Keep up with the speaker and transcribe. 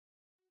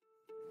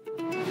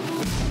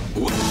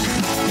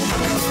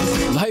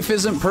Life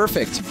isn't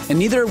perfect, and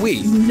neither are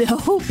we.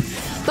 Nope.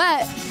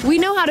 But we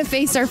know how to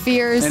face our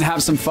fears And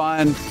have some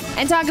fun.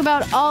 and talk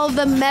about all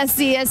the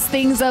messiest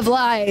things of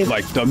life.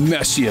 Like the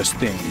messiest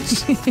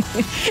things.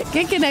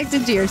 Get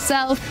connected to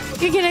yourself,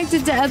 get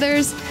connected to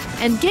others,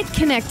 and get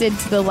connected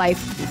to the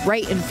life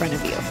right in front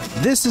of you.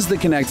 This is The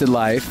Connected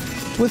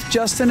Life with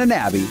Justin and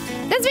Abby.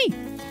 That's me.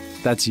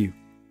 That's you.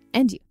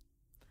 And you.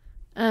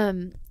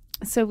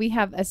 So we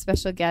have a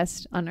special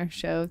guest on our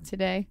show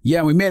today.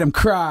 Yeah, we made him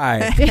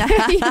cry.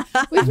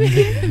 We made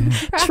him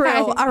cry.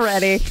 True,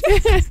 already.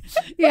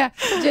 Yeah.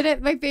 Jenna,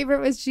 my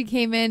favorite was she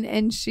came in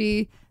and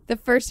the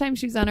first time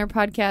she was on our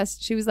podcast,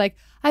 she was like,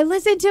 I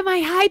listened to my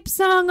hype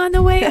song on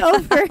the way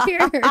over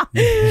here.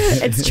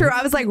 It's true.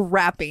 I was like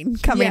rapping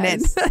coming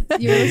in.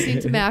 You were listening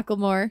to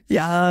Macklemore.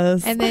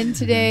 Yes. And then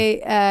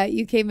today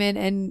you came in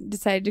and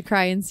decided to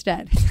cry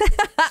instead.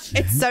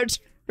 It's so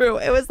true.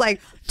 It was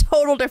like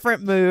total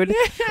different mood.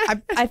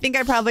 I think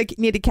I probably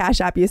need to cash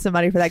app you some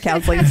money for that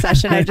counseling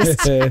session.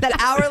 That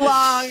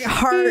hour-long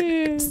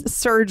heart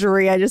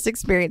surgery I just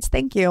experienced.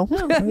 Thank you.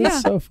 It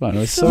was so fun. It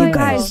was so You nice.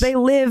 Guys, they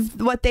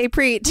live what they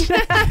preach.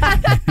 Well,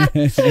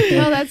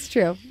 that's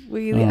true.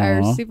 We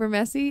are Aw. super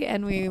messy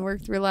and we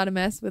work through a lot of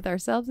mess with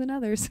ourselves and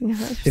others.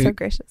 So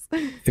gracious.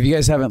 If you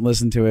guys haven't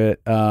listened to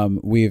it,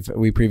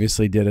 we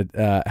previously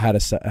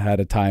had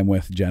a time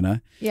with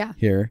Jenna Yeah.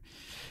 here.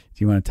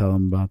 Do you want to tell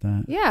them about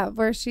that? Yeah,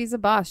 where she's a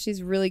boss.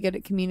 She's really good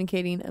at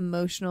communicating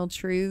emotional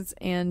truths,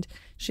 and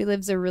she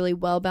lives a really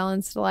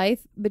well-balanced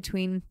life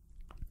between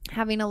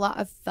having a lot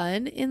of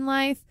fun in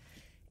life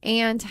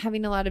and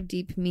having a lot of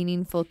deep,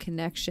 meaningful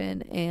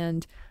connection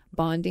and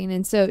bonding.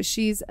 And so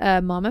she's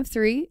a mom of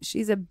 3.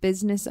 She's a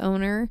business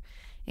owner,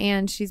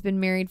 and she's been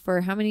married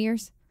for how many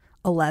years?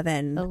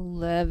 11.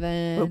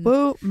 11. Whoop,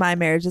 whoop. My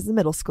marriage is a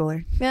middle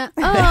schooler. Yeah.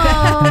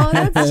 Oh,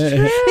 that's true.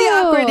 The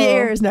awkward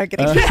years. No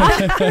kidding.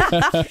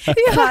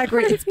 The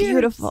awkward. It's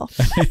beautiful.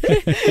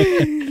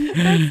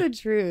 That's the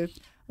truth.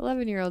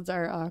 11-year-olds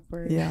are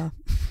awkward. Yeah.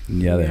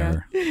 Yeah, they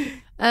are.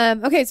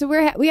 Okay, so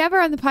we have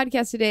her on the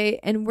podcast today,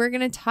 and we're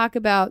going to talk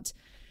about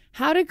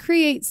how to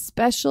create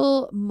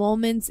special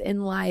moments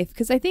in life,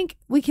 because I think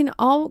we can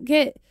all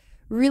get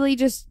really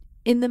just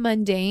in the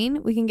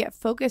mundane. We can get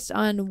focused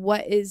on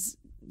what is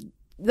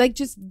like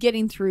just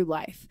getting through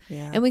life.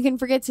 Yeah. And we can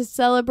forget to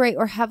celebrate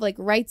or have like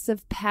rites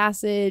of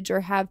passage or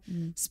have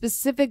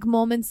specific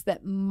moments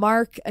that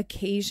mark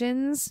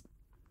occasions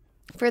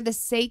for the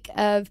sake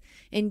of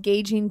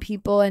engaging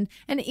people. And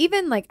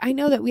even like, I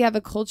know that we have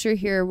a culture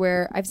here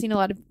where I've seen a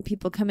lot of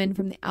people come in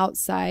from the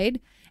outside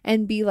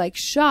and be like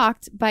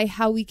shocked by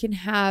how we can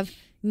have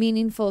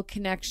meaningful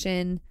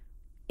connection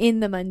in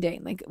the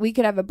mundane. Like we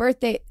could have a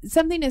birthday,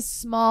 something as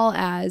small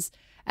as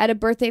at a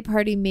birthday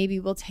party, maybe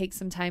we'll take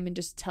some time and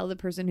just tell the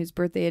person whose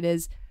birthday it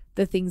is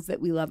the things that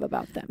we love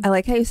about them. I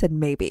like how you said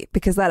maybe,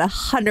 because that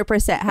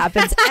 100%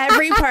 happens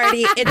every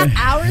party. It's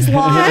hours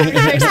long.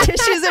 There's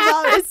tissues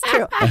involved. It's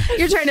true.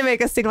 You're trying to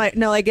make us think like,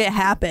 no, like it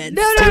happens.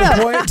 No.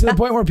 To the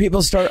point where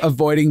people start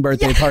avoiding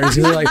birthday parties.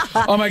 They're like,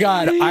 oh my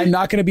God, I'm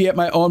not going to be at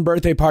my own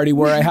birthday party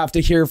where I have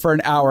to hear for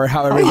an hour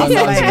how everyone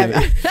loves me.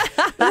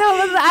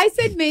 No, but I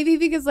said maybe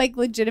because like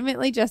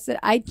legitimately Justin,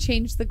 I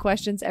change the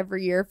questions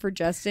every year for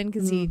Justin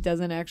because he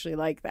doesn't actually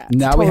like that.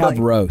 Now we have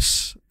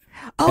roasts.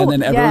 Oh, and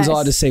then everyone's yes.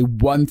 allowed to say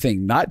one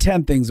thing, not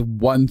 10 things,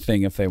 one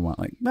thing if they want.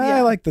 Like, I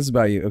like this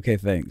about you. Okay,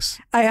 thanks.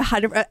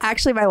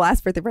 Actually, my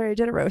last birthday party, I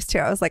did a roast too.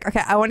 I was like,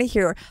 okay, I want to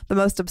hear the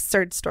most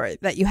absurd story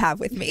that you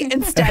have with me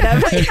instead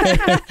of.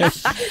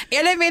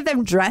 And I made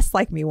them dress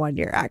like me one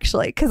year,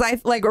 actually, because I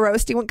like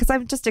roasting one because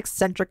I'm just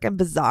eccentric and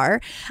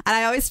bizarre. And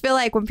I always feel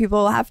like when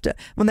people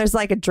when there's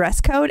like a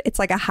dress code, it's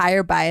like a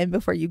higher buy-in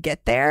before you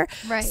get there.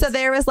 Right. So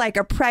there was like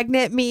a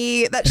pregnant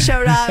me that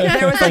showed up.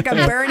 There was like a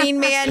Burning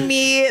Man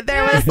me.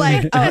 There was like,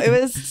 it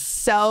was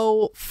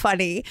so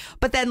funny.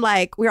 But then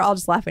like we were all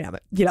just laughing at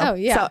it, you know? Oh,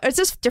 yeah. So it's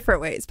just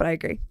different ways, but I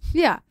agree.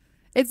 Yeah.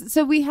 I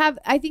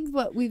think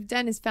what we've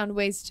done is found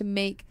ways to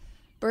make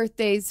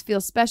birthdays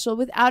feel special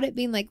without it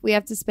being like we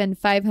have to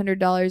spend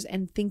 $500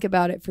 and think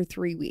about it for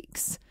 3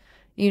 weeks.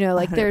 You know,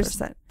 like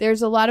 100%.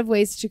 there's a lot of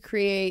ways to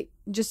create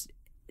just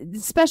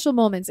special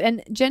moments.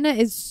 And Jenna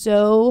is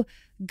so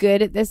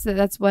good at this.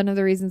 That's one of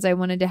the reasons I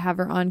wanted to have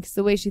her on, because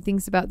the way she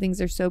thinks about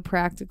things are so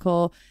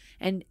practical,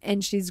 and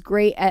she's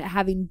great at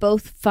having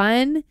both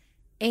fun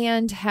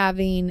and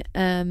having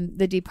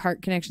the deep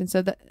heart connection.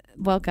 So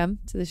welcome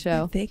to the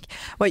show. I think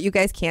what you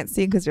guys can't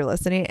see because you're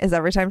listening is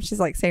every time she's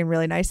like saying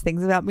really nice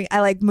things about me,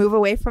 I like move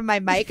away from my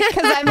mic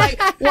because I'm like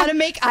want to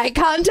make eye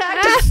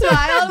contact and smile.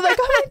 I'm like,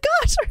 oh my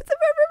gosh, where's the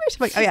information?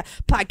 I'm like, oh yeah,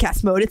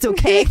 podcast mode. It's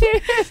okay.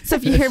 So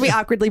if you hear me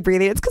awkwardly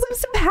breathing, it's because I'm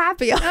so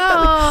happy.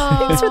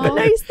 Thanks for the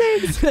nice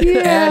things.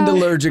 Yeah. And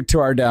allergic to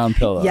our down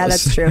pillows. Yeah,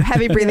 that's true.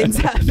 Heavy breathing's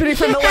happening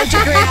from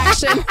allergic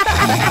reaction.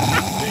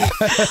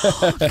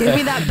 Give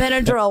me that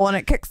Benadryl when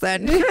it kicks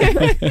in.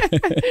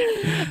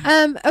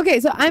 Okay,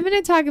 so I'm going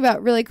to talk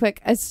about really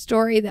quick a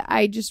story that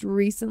I just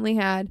recently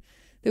had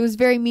that was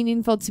very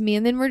meaningful to me,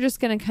 and then we're just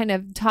going to kind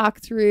of talk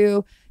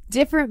through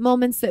different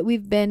moments that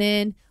we've been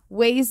in,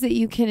 ways that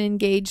you can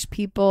engage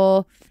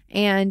people,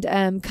 and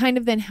kind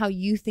of then how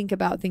you think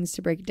about things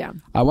to break it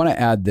down. I want to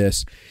add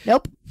this.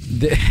 Nope.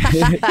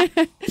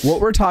 What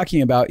we're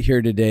talking about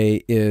here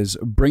today is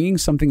bringing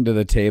something to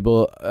the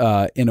table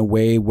in a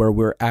way where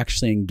we're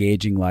actually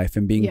engaging life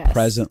and being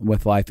present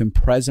with life and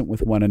present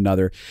with one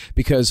another,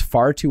 because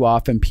far too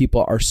often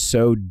people are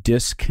so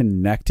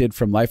disconnected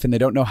from life and they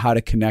don't know how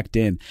to connect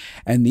in.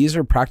 And these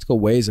are practical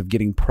ways of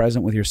getting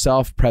present with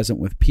yourself, present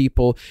with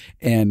people,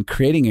 and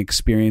creating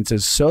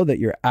experiences so that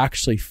you're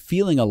actually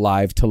feeling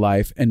alive to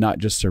life and not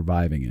just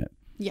surviving it.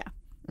 Yeah.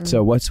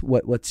 So what's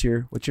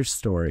your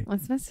story?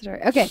 What's my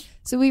story? Okay,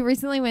 so we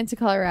recently went to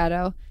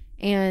Colorado,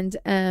 and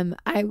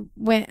I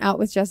went out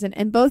with Justin,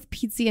 and both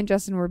Pizzi and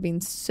Justin were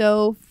being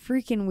so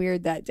freaking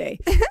weird that day.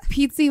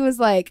 Pizzi was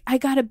like, "I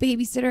got a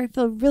babysitter. I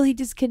feel really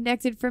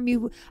disconnected from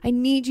you. I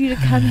need you to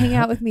come hang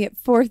out with me at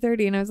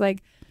 4:30." And I was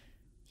like,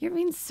 "You're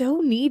being so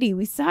needy.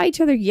 We saw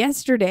each other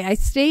yesterday. I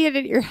stayed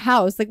at your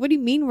house. Like, what do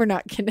you mean we're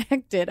not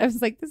connected?" I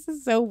was like, "This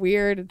is so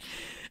weird."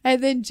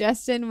 And then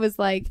Justin was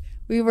like,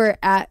 we were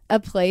at a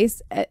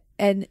place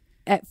and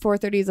at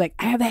 4:30 he's like,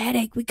 "I have a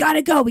headache. We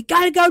gotta go. We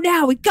gotta go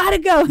now. We gotta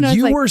go." And I was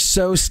you like, were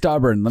so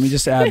stubborn. Let me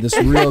just add this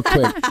real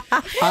quick.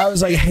 I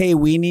was like, "Hey,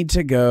 we need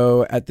to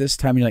go at this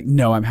time." You're like,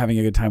 "No, I'm having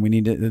a good time. We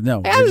need to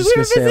no." We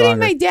were visiting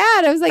my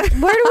dad. I was like,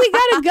 "Where do we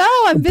gotta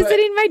go? I'm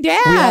visiting my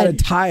dad." We had a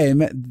time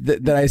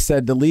that I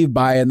said to leave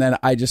by, and then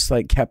I just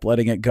like kept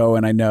letting it go,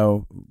 and I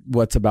know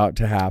what's about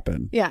to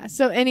happen. Yeah.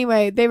 So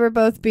anyway, they were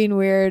both being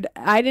weird.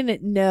 I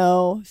didn't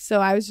know,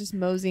 so I was just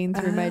moseying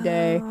through my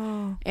day.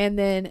 And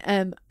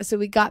then so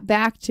we got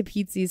back to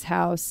Pizzi's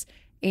house,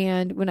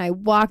 and when I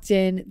walked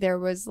in, there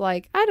was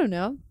like, I don't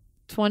know,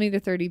 20 to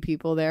 30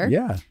 people there.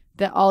 Yeah.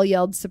 That all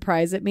yelled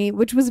surprise at me,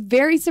 which was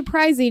very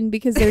surprising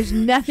because there's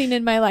nothing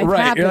in my life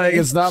happening. You're like,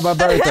 "It's not my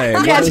birthday.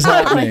 What is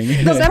happening?"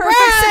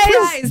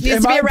 Surprise!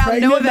 Needs to be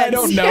around no events. I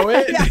don't know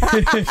it.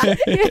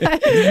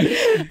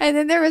 Yeah. And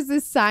then there was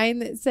this sign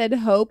that said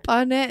hope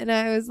on it, and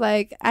I was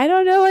like, "I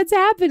don't know what's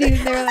happening."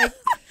 And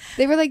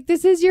they were like,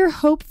 "This is your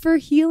hope for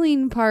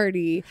healing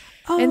party."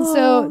 Oh. And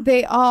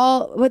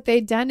so what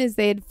they'd done is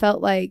they had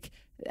felt like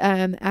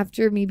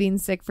after me being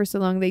sick for so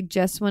long, they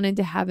just wanted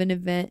to have an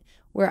event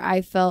where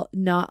I felt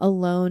not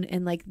alone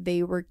and like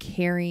they were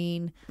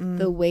carrying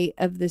the weight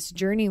of this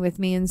journey with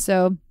me. And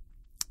so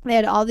they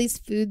had all these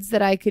foods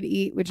that I could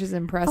eat, which is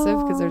impressive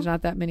because there's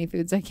not that many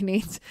foods I can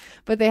eat,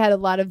 but they had a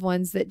lot of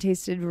ones that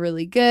tasted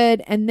really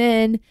good. And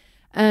then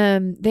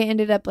they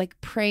ended up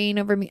like praying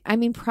over me. I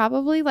mean,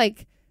 probably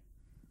like,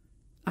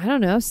 I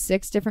don't know,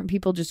 6 different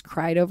people just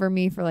cried over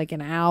me for like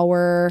an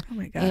hour. Oh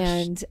my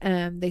gosh.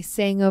 And they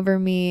sang over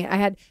me. I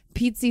had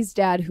Pizzi's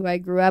dad, who I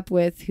grew up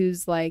with,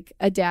 who's like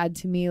a dad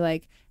to me,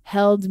 like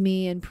held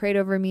me and prayed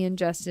over me and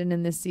Justin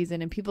in this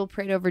season. And people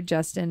prayed over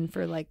Justin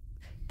for like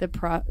the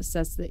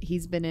process that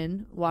he's been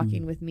in,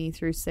 walking with me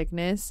through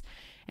sickness.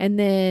 And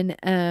then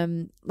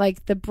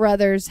like the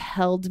brothers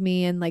held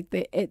me, and like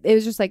it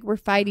was just like, "We're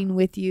fighting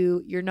with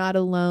you. You're not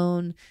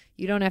alone.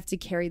 You don't have to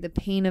carry the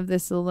pain of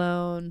this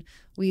alone.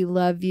 We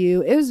love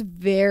you." It was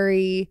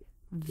very,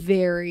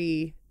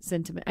 very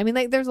sentiment. I mean,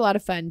 like there's a lot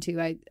of fun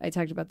too. I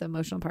talked about the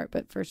emotional part,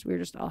 but first we were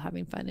just all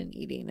having fun and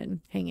eating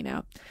and hanging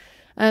out.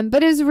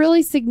 But it was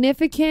really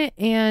significant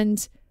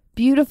and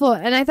beautiful.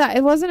 And I thought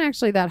it wasn't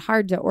actually that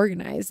hard to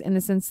organize, in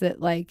the sense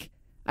that like,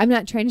 I'm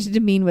not trying to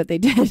demean what they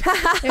did.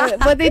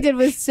 What they did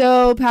was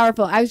so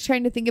powerful. I was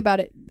trying to think about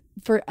it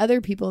for other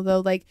people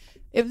though. Like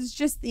it was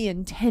just the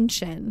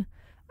intention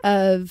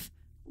of,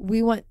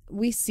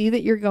 we see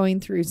that you're going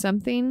through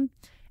something,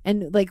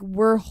 and like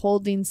we're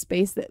holding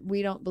space that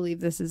we don't believe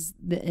this is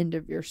the end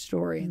of your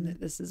story and that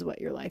this is what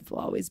your life will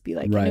always be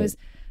like. Right. And it was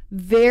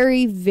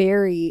very,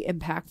 very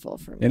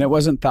impactful for me. And it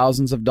wasn't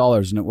thousands of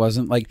dollars, and it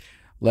wasn't like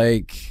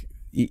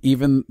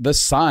even the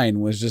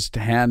sign was just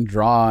hand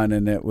drawn,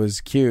 and it was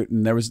cute,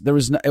 and there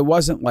was no, it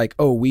wasn't like,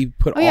 "Oh, we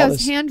put all it this."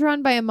 was hand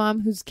drawn by a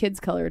mom whose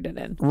kids colored it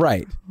in,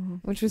 right?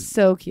 Which was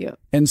so cute.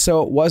 And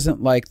so it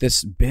wasn't like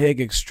this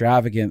big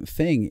extravagant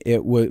thing.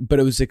 But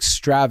it was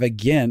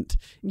extravagant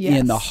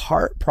in the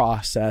heart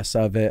process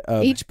of it.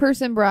 Each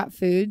person brought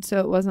food,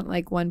 so it wasn't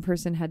like one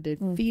person had to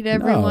feed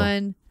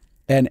everyone. No.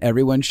 And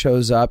everyone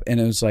shows up, and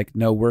it was like,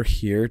 "No, we're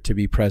here to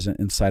be present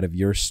inside of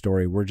your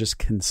story. We're just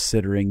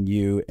considering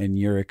you and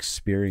your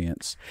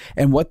experience."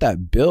 And what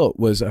that built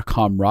was a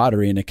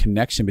camaraderie and a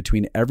connection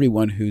between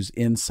everyone who's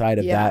inside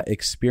of that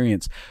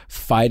experience,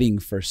 fighting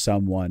for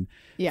someone,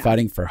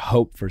 fighting for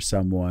hope for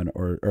someone,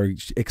 or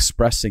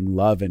expressing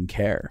love and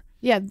care.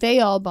 Yeah, they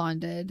all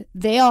bonded.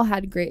 They all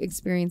had great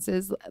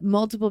experiences.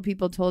 Multiple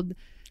people told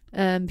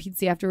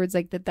Pizzi afterwards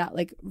like that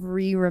like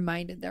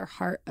reminded their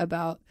heart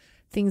about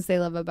things they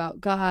love about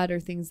God or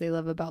things they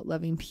love about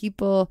loving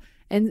people.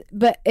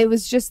 But it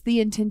was just the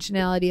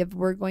intentionality of,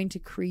 we're going to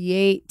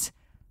create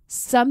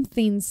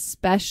something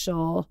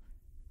special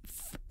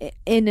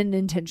in an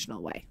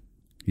intentional way.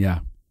 Yeah.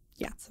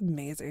 Yeah. It's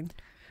amazing.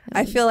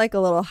 I feel like a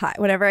little high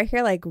whenever I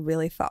hear like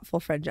really thoughtful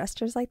friend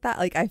gestures like that.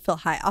 Like I feel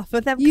high off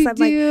with them, because I'm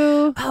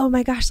like, oh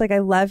my gosh, like I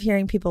love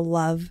hearing people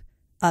love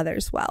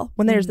others well,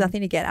 when there's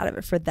nothing to get out of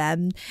it for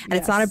them. And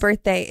it's not a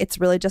birthday. It's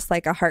really just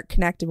like a heart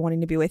connect and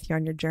wanting to be with you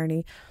on your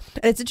journey.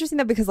 And it's interesting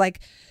though, because like,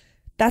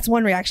 that's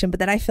one reaction. But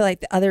then I feel like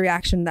the other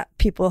reaction that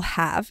people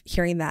have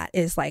hearing that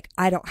is like,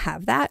 I don't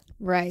have that.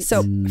 Right.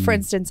 So for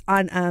instance,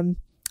 on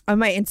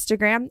my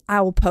Instagram,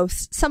 I will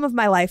post some of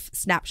my life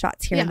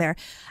snapshots here and there.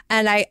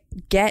 And I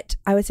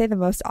would say the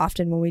most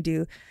often when we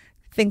do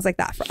things like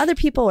that for other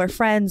people or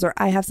friends, or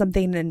I have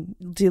something and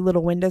do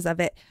little windows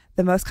of it,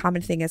 the most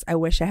common thing is I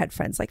wish I had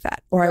friends like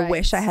that, or I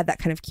wish I had that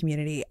kind of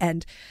community.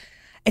 And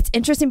it's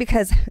interesting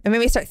because it made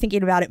me start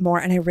thinking about it more,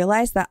 and I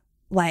realized that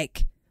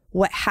like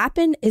what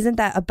happened isn't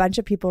that a bunch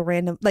of people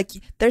random, like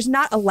there's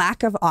not a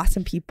lack of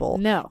awesome people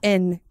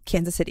in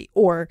Kansas City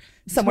or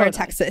somewhere in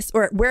Texas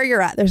or where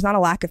you're at. There's not a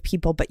lack of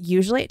people, but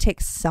usually it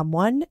takes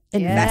someone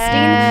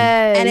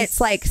investing, and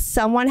it's like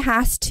someone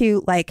has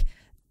to like,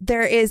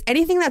 there is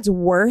anything that's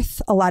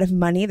worth a lot of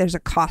money, there's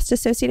a cost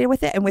associated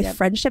with it. And with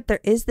friendship,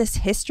 there is this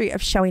history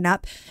of showing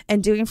up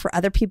and doing for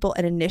other people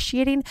and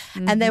initiating.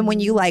 And then when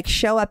you like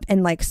show up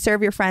and like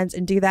serve your friends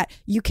and do that,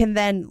 you can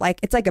then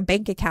like, it's like a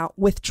bank account,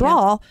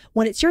 withdraw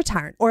when it's your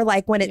turn, or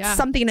like when it's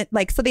something that,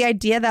 like, so the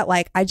idea that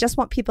like, I just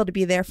want people to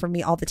be there for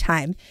me all the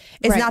time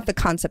is not the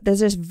concept. There's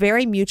this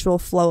very mutual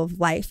flow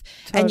of life,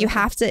 and you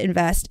have to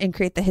invest and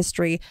create the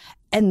history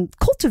and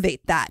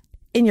cultivate that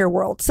in your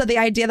world. So the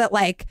idea that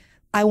like,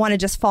 I want to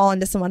just fall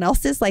into someone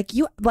else's, like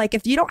you, like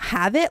if you don't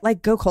have it,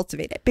 like go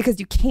cultivate it, because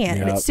you can.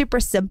 And it's super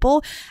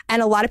simple.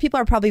 And a lot of people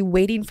are probably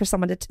waiting for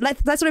someone to,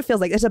 that's what it feels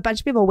like. There's a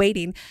bunch of people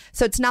waiting.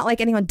 So it's not like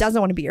anyone doesn't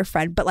want to be your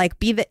friend, but like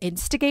be the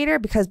instigator,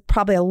 because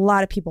probably a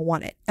lot of people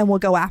want it and will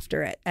go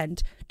after it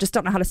and just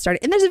don't know how to start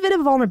it. And there's a bit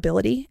of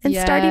vulnerability in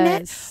starting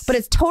it, but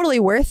it's totally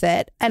worth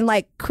it. And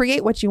like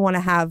create what you want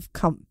to have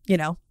come, you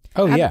know.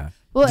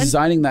 Well,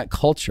 designing that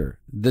culture,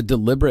 the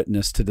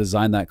deliberateness to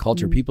design that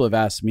culture. People have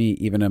asked me,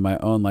 even in my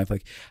own life,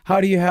 like,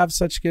 how do you have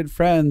such good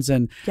friends?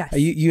 And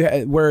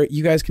where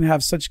you guys can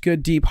have such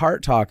good, deep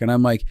heart talk. And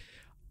I'm like,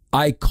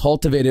 I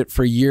cultivate it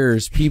for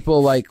years.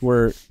 People like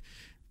were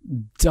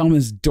dumb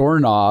as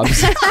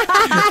doorknobs.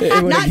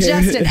 Not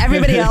Justin.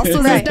 Everybody else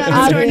was as dumb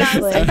as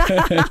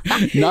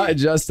doorknobs. Not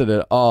Justin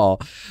at all.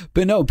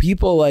 But no,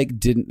 people like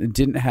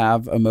didn't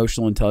have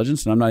emotional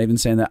intelligence, and I'm not even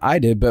saying that I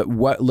did, but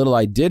what little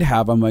I did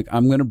have, I'm like,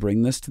 I'm going to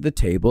bring this to the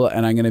table,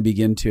 and I'm going to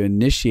begin to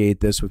initiate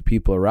this with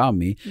people around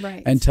me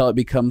until it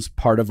becomes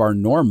part of our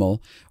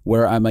normal,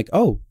 where I'm like,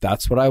 oh,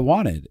 that's what I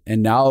wanted.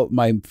 And now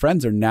my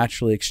friends are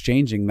naturally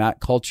exchanging that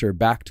culture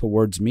back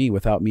towards me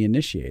without me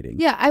initiating.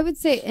 Yeah, I would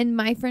say in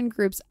my friend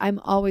groups, I'm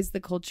always the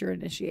culture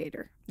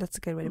initiator. That's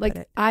a good way to like,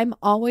 put it. I'm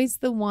always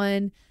the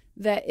one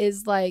that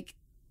is like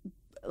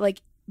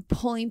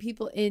pulling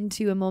people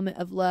into a moment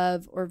of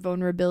love or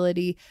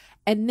vulnerability.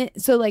 And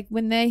so like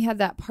when they have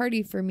that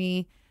party for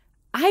me,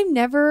 I'm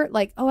never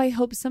like, oh, I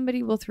hope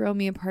somebody will throw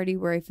me a party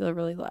where I feel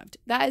really loved.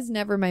 That is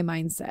never my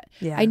mindset.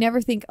 I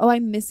never think, oh,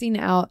 I'm missing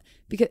out,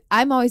 because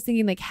I'm always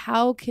thinking like,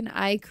 how can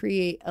I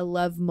create a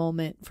love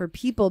moment for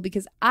people?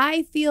 Because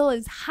I feel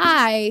as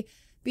high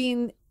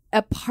being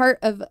a part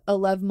of a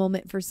love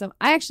moment for some.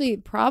 I actually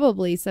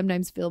probably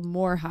sometimes feel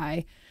more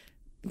high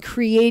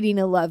creating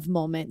a love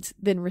moment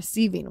than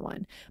receiving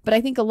one. But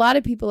I think a lot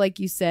of people, like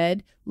you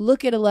said,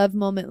 look at a love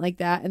moment like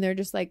that and they're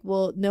just like,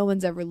 well, no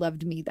one's ever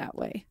loved me that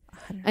way.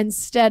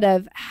 Instead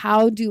of,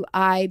 how do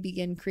I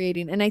begin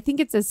creating? And I think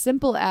it's as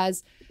simple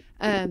as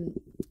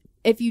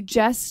if you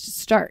just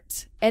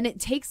start, and it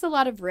takes a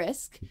lot of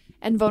risk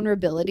and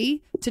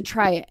vulnerability to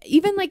try it.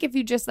 Even like if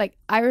you just like,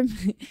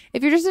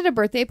 if you're just at a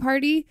birthday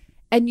party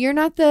and you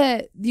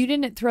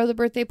didn't throw the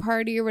birthday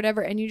party or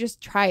whatever, and you just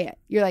try it.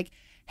 You're like,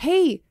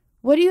 hey,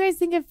 what do you guys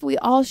think if we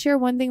all share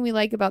one thing we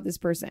like about this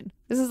person?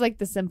 This is like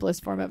the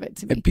simplest form of it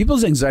to me. And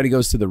people's anxiety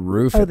goes to the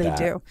roof. Oh, they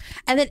do.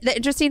 And then the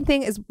interesting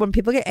thing is when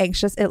people get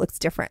anxious, it looks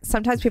different.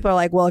 Sometimes people are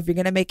like, well, if you're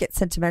going to make it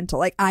sentimental,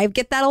 like I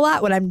get that a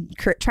lot when I'm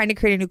trying to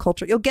create a new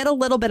culture. You'll get a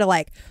little bit of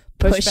like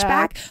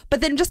pushback, but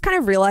then just kind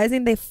of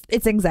realizing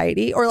it's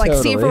anxiety, or like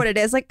seeing for what it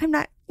is. Like, I'm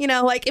not,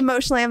 like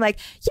emotionally, I'm like,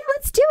 yeah,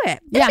 let's do it.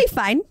 It'll be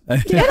fine.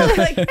 Like,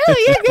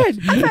 oh, yeah, good.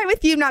 I'm fine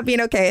with you not being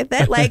okay with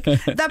it. Like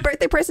that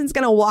birthday person's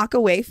going to walk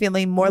away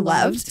feeling more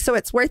loved. So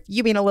it's worth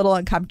you being a little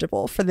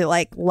uncomfortable for the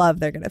like love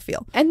they're going to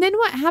feel. And then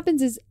what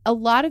happens is a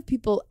lot of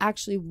people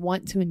actually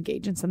want to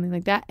engage in something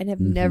like that and have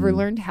never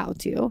learned how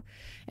to.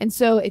 And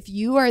so if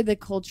you are the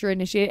culture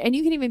initiator, and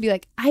you can even be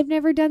like, I've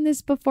never done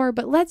this before,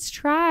 but let's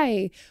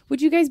try.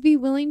 Would you guys be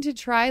willing to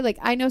try? Like,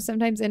 I know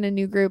sometimes in a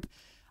new group,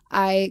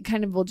 I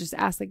kind of will just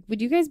ask, like,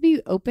 would you guys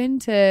be open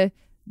to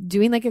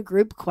doing like a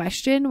group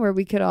question where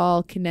we could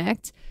all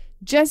connect?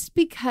 Just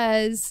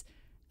because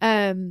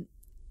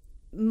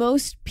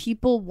most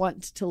people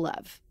want to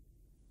love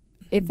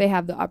if they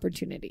have the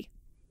opportunity.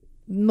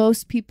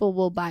 Most people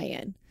will buy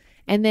in.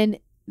 And then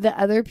the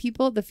other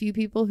people, the few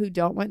people who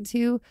don't want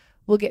to,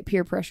 will get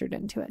peer pressured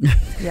into it.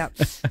 Yep.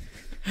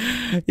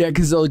 Yeah,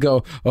 because they'll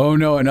go, oh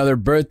no, another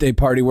birthday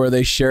party where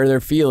they share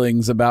their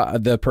feelings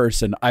about the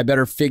person. I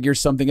better figure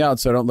something out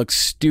so I don't look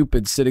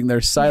stupid sitting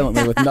there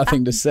silently with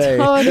nothing to say.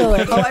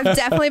 Totally. Oh, I've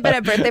definitely been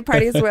at birthday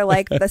parties where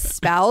like the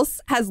spouse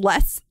has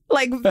less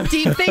like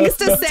deep things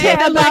to say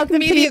than about like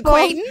me, the people.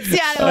 acquaintance.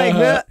 Yeah,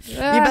 like you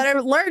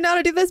better learn how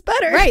to do this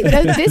better. Right.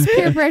 This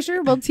peer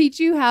pressure will teach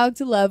you how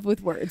to love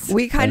with words.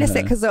 We kind of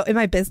say, because in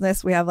my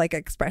business, we have like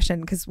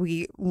expression because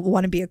we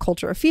want to be a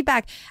culture of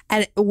feedback.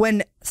 And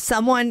when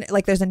someone,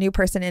 like there's a new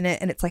person in it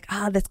and it's like,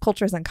 this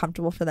culture is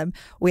uncomfortable for them,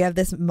 we have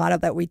this motto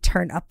that we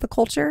turn up the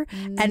culture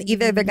and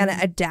either they're going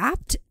to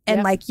adapt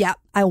and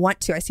I want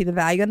to, I see the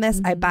value in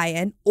this, I buy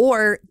in,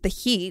 or the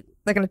heat.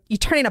 You're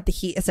turning up the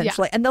heat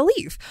essentially and they'll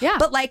leave. Yeah.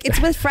 But like it's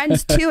with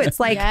friends too. It's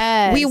like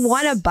we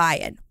want to buy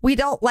in. We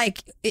don't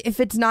like if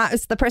it's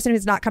the person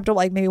who's not comfortable,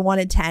 like maybe 1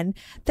 in 10,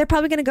 they're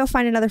probably going to go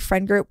find another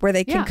friend group where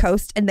they can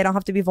coast and they don't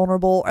have to be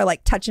vulnerable or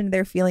like touch into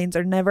their feelings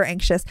or never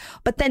anxious.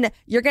 But then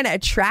you're going to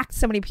attract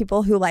so many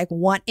people who like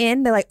want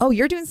in. They're like, oh,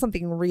 you're doing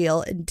something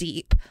real and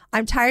deep.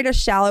 I'm tired of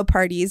shallow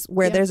parties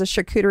where there's a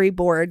charcuterie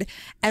board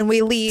and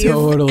we leave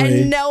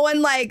and no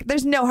one like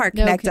there's no heart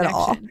connect at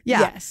all. Yeah.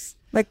 Yes.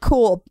 Like,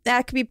 cool.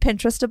 That could be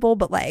Pinterestable,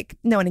 but like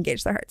no one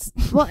engaged their hearts.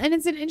 Well, and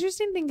it's an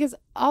interesting thing because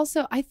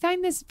also I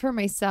find this for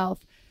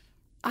myself.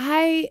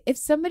 If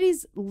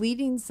somebody's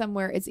leading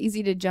somewhere, it's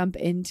easy to jump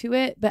into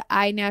it, but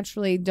I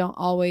naturally don't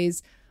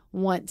always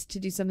want to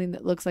do something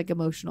that looks like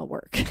emotional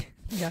work.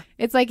 Yeah.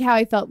 It's like how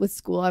I felt with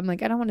school. I'm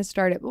like, I don't want to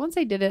start it. But once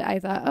I did it, I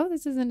thought, oh,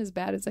 this isn't as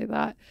bad as I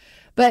thought.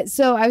 But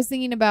so I was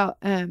thinking about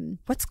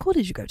what school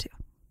did you go to?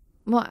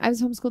 Well, I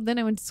was homeschooled. Then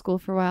I went to school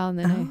for a while, and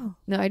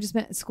then I just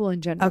meant school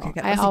in general. Okay,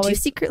 good. Do you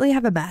secretly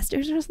have a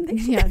master's or something?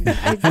 Yeah,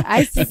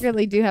 I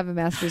secretly do have a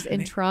master's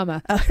in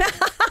trauma,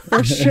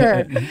 for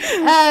sure.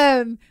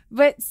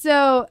 But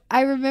so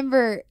I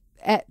remember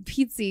at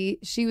Pizzi,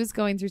 she was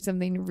going through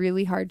something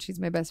really hard. She's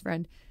my best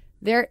friend.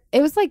 It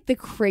was like the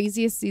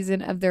craziest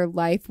season of their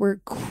life, where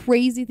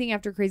crazy thing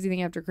after crazy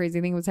thing after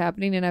crazy thing was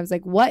happening, and I was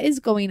like, "What is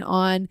going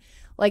on?"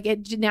 Like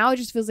it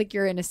just feels like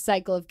you're in a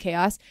cycle of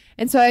chaos.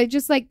 And so I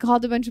just like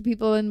called a bunch of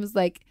people and was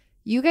like,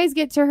 you guys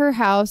get to her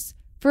house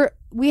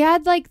we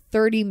had like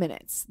 30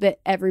 minutes that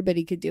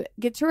everybody could do it.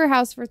 Get to her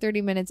house for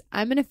 30 minutes.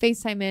 I'm going to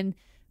FaceTime in.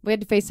 We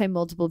had to FaceTime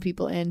multiple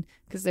people in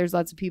because there's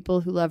lots of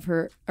people who love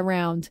her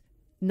around,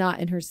 not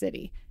in her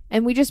city.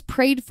 And we just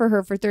prayed for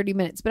her for 30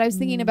 minutes. But I was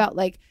thinking about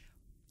like,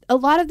 a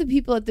lot of the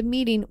people at the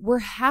meeting were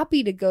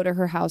happy to go to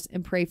her house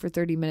and pray for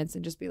 30 minutes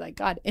and just be like,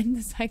 God, end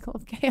the cycle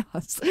of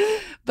chaos.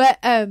 But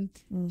I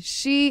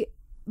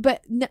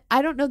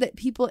don't know that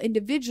people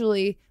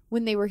individually,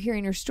 when they were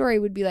hearing her story,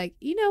 would be like,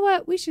 you know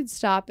what, we should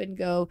stop and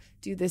go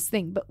do this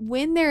thing. But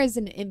when there is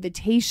an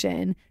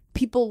invitation,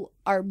 people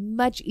are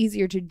much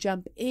easier to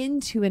jump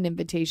into an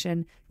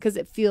invitation because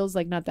it feels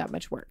like not that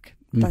much work.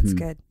 That's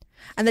good.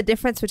 And the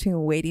difference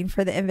between waiting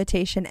for the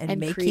invitation and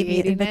making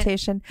the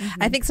invitation.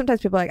 I think sometimes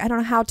people are like, I don't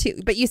know how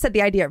to, but you said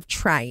the idea of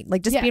trying,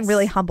 like just being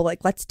really humble,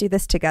 like let's do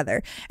this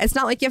together. It's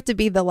not like you have to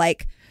be the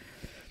like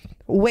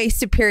way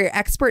superior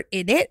expert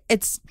in it.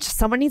 It's just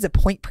someone needs a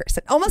point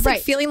person, almost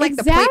like feeling like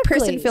the point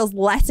person feels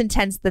less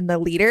intense than the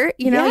leader.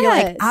 You know, you're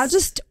like, I'll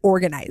just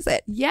organize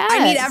it. Yeah,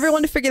 I need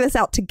everyone to figure this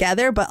out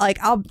together, but like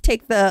I'll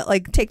take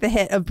the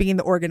hit of being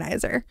the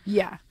organizer.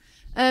 Yeah.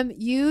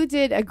 You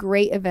did a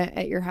great event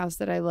at your house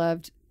that I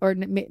loved. Or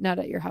not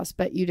at your house,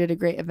 but you did a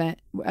great event,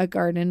 a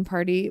garden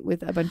party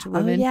with a bunch of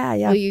women. Oh,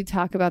 yeah. Will you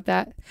talk about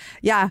that?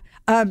 Yeah.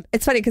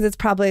 It's funny because it's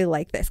probably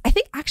like this. I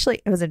think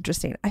actually it was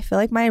interesting. I feel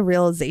like my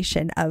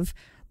realization of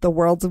the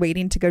world's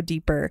waiting to go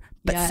deeper,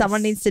 but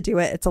someone needs to do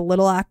it. It's a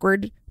little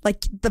awkward,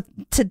 like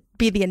to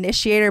be the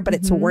initiator, but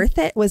it's worth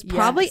it, was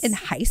probably in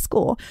high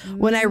school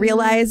when I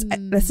realized,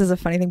 this is a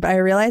funny thing, but I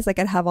realized like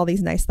I'd have all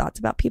these nice thoughts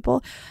about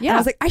people. Yeah. And I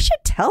was like, I should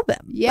tell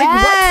them.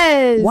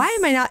 Yes. Like, why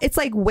am I not? It's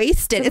like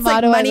wasted. It's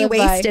like money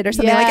wasted or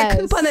something, like a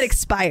coupon that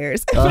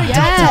expires.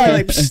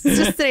 Like, just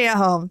sitting at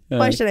home.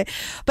 Why should I?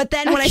 But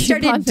then when I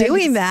started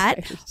doing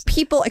that,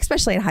 people,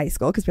 especially in high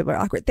school, because people are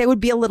awkward, they would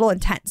be a little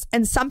intense.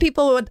 And some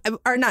people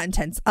are not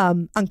intense,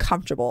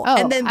 uncomfortable. Oh,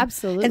 and then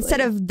absolutely.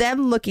 Instead of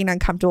them looking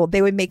uncomfortable,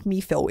 they would make me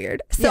feel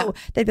weird. So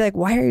they'd be like,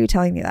 why are you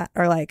telling me that?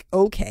 Or like,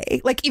 okay.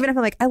 Like, even if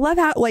I'm like, I love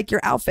how like your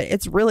outfit,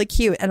 it's really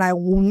cute and I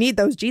need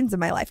those jeans in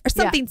my life, or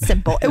something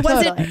simple. It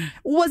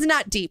was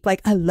not deep.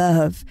 Like, I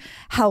love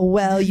how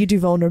well you do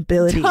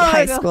vulnerability in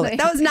high school.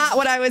 That was not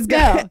what I was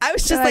going. No. I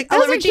was just like, I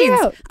love her jeans.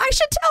 I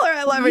should tell her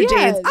I love her jeans.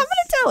 I'm going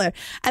to tell her.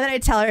 And then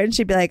I'd tell her and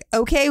she'd be like,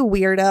 okay,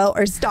 weirdo,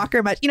 or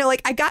stalker much. You know,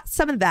 like I got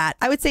some of that.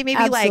 I would say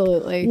maybe like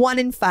 1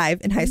 in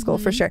 5 in high school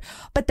for sure.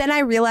 But then I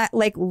realized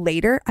like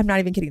later, I'm not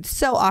even kidding,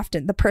 so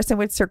often the person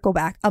would circle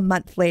back a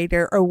month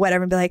later or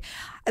whatever and be like,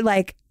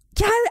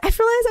 yeah, I realized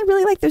I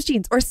really like those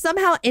jeans, or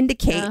somehow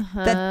indicate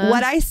that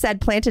what I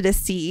said planted a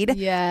seed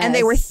and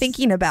they were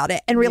thinking about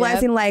it and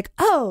realizing like,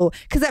 oh,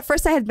 because at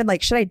first I had been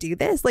like, should I do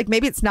this? Like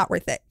maybe it's not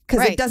worth it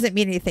because it doesn't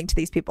mean anything to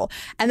these people.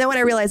 And then when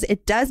I realized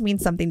it does mean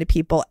something to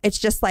people, it's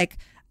just like,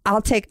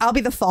 I'll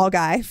be the fall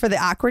guy for the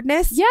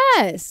awkwardness.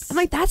 Yes. I'm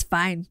like, that's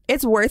fine.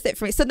 It's worth it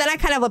for me. So then I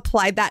kind of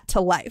applied that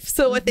to life.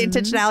 So with the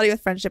intentionality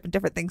with friendship and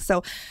different things.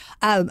 So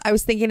I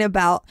was thinking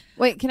about.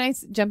 Wait, can I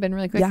jump in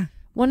really quick? Yeah.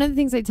 One of the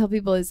things I tell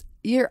people is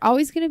you're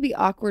always going to be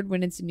awkward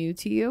when it's new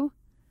to you,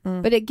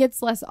 but it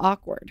gets less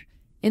awkward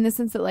in the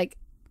sense that like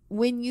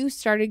when you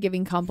started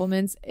giving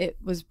compliments, it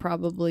was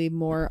probably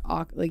more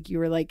like you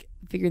were like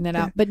figuring that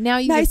out. But now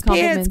you nice give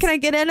compliments. pants. Can I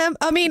get in them?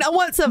 I mean, I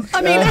want some.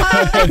 I mean,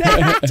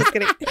 just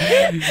kidding.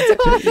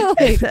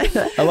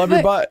 I love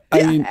your butt.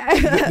 I mean,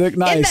 they look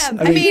nice.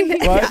 I mean,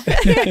 what?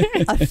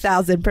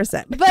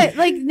 1,000%. But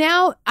like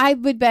now, I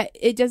would bet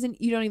it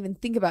doesn't. You don't even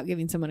think about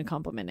giving someone a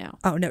compliment now.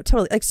 Oh no,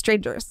 totally. Like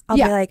strangers. I'll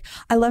be like,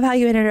 I love how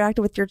you interacted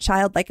with your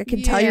child. Like I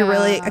can tell you're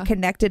really a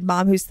connected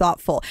mom who's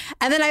thoughtful.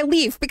 And then I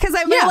leave because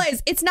I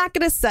realize it's not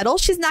going to settle.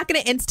 She's not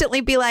going to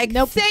instantly be like,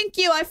 nope, thank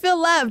you, I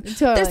feel loved.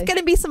 Totally. There's going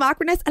to be some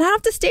awkwardness, and I don't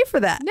have to stay for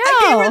that. No.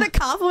 I gave her the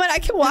compliment. I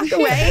can walk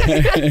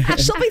away.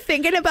 She'll be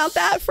thinking about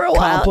that for a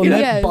while.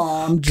 Compliment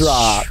bomb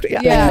drop.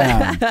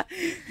 Yeah.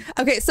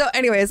 Okay, so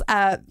anyways,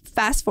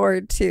 fast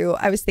forward to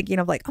I was thinking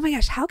of like, oh my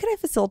gosh, how can I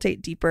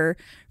facilitate deeper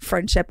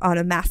friendship on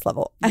a mass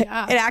level?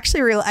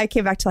 I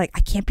came back to like, I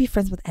can't be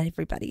friends with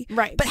everybody.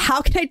 Right. But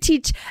how can I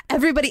teach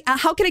everybody?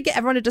 How can I get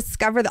everyone to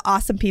discover the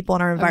awesome people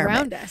in our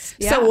environment? Around us.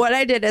 So what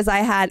I did is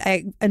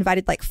I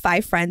invited like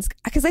 5 friends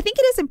because I think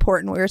it is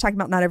important. We were talking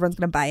about not everyone's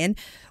going to buy in.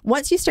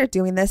 Once you start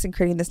doing this and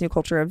creating this new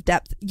culture of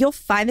depth, you'll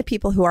find the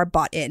people who are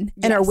bought in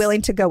and are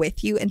willing to go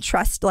with you and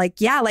trust like,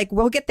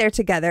 we'll get there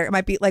together. It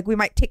might be like we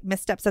might take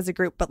missteps as a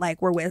group, but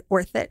like we're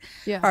worth it.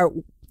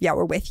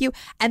 We're with you.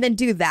 And then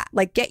do that.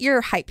 Like get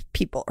your hype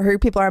people or who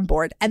people are on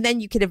board. And then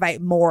you could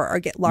invite more or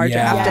get larger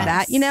after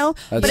that, you know?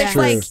 That's but it's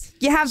true. like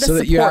you have the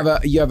so support.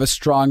 that you have a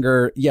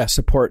stronger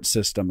support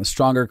system, a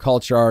stronger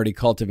culture already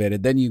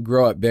cultivated. Then you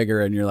grow it bigger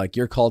and you're like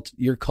your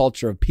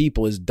culture of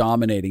people is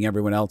dominating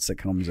everyone else that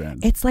comes in.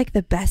 It's like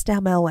the best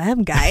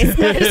MLM, guys.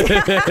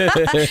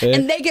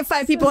 And they get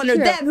 5 people under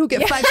them who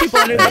get 5 people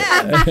under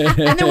them.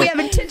 And then we have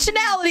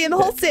intentionality in the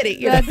whole city.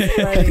 You know?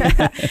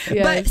 That's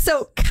funny. But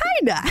so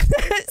kinda.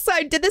 So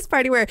I did this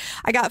party where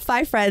I got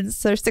 5 friends,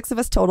 so there's 6 of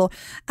us total,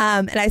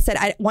 and I said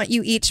I want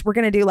you each, we're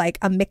gonna do like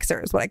a mixer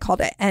is what I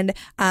called it, and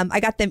I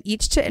got them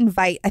each to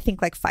invite I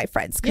think like 5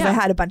 friends because I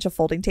had a bunch of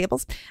folding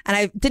tables,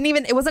 and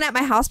it wasn't at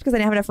my house because I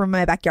didn't have enough room in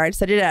my backyard,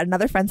 so I did it at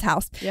another friend's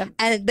house.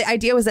 And the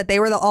idea was that they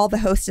were all the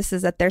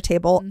hostesses at their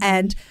table,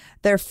 and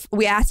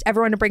we asked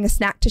everyone to bring a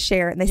snack to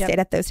share, and they stayed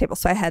at those tables.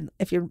 So I had,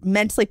 if you're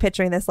mentally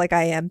picturing this like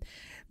I am,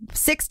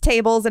 6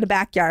 tables in a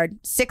backyard,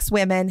 6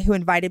 women who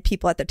invited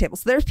people at their table.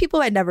 So there's people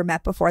I'd never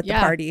met before at the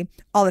party,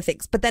 all the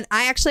things. But then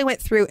I actually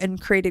went through and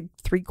created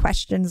 3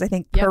 questions, I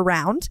think, per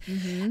round.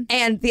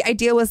 And the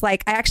idea was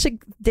like, I actually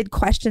did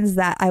questions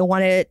that I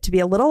wanted it to be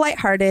a little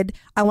lighthearted.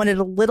 I wanted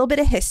a little bit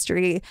of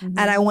history and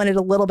I wanted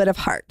a little bit of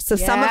heart. So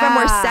some of them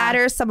were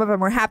sadder, some of them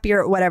were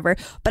happier, whatever.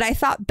 But I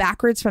thought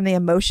backwards from the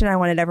emotion I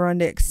wanted everyone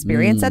to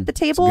experience at the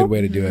table. That's a good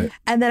way to do it.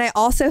 And then I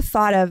also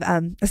thought of,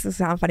 this is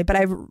sound funny, but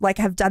I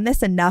have done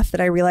this enough that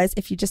I realized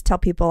if you just tell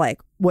people like,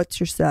 what's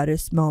your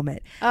saddest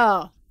moment?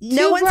 Oh,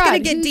 no one's going to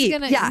get deep.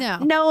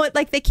 No,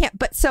 like they can't.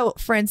 But so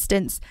for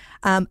instance,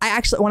 one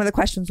of the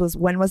questions was,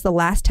 when was the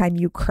last time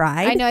you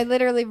cried? I know. I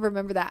literally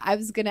remember that. I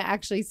was going to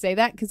actually say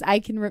that because I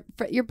can,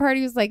 your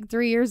party was like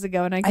 3 years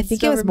ago. And I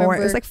think it was more. It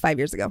was like 5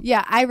 years ago.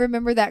 Yeah. I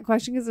remember that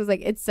question because it was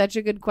like, it's such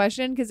a good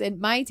question because at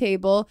my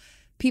table,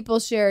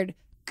 people shared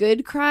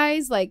good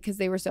cries, like because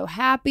they were so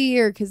happy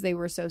or because they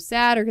were so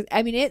sad, or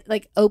it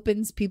like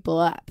opens people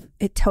up.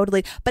 It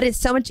totally, but it's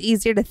so much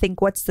easier to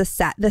think what's the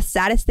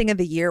saddest thing of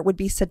the year would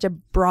be such a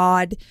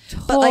broad,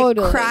 but like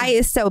cry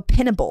is so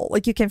pinnable.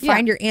 Like you can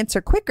find your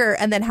answer quicker,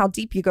 and then how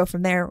deep you go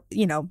from there,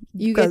 you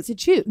get to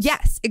choose.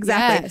 Yes,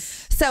 exactly.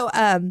 Yes. So,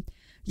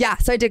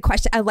 so I did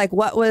question, like,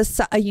 what was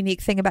a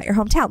unique thing about your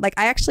hometown? Like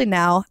I actually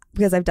now,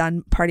 because I've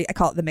done party, I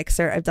call it the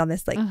mixer. I've done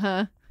this like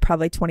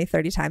probably 20,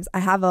 30 times. I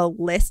have a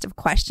list of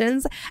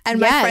questions and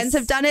my friends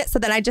have done it. So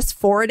then I just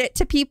forward it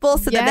to people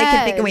so that they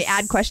can think and we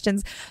add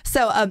questions.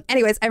 So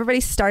anyways,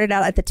 everybody started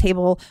out at the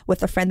table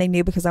with a friend they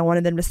knew because I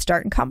wanted them to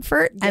start in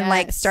comfort and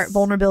like start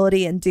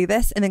vulnerability and do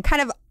this. And then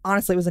kind of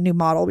honestly, it was a new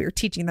model. We were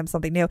teaching them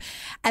something new.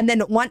 And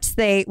then once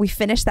we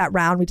finished that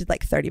round, we did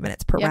like 30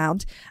 minutes per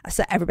round.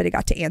 So everybody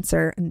got to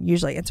answer and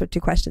usually answer 2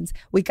 questions.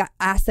 We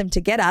asked them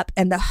to get up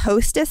and the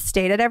hostess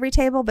stayed at every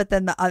table, but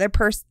then the other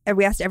person,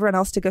 we asked everyone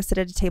else to go sit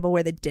at a table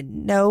where they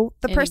didn't know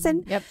the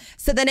person.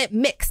 So then it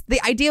mixed.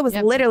 The idea was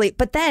literally,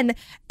 but then,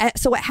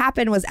 so what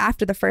happened was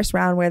after the first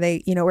round where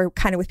they, were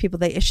kind of with people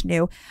they ish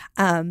knew,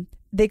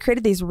 they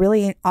created these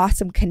really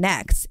awesome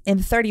connects in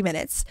 30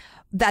 minutes.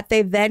 that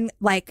they then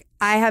like,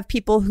 I have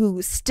people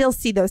who still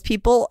see those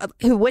people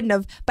who wouldn't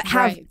have, but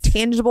have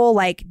tangible,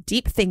 like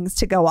deep things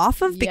to go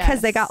off of because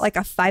they got like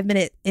a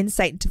 5-minute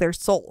insight into their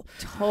soul.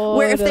 Totally.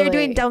 Where if they're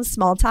doing dumb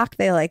small talk,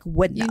 they like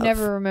wouldn't have. You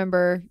never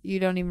remember. You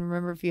don't even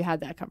remember if you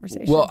had that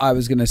conversation. Well, I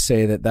was going to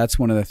say that's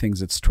one of the things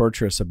that's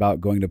torturous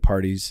about going to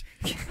parties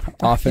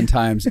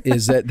oftentimes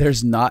is that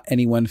there's not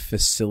anyone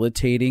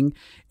facilitating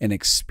an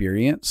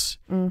experience,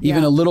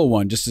 even a little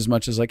one, just as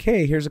much as like,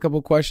 hey, here's a couple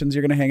of questions.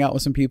 You're going to hang out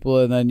with some people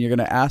and then you're going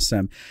to ask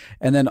them.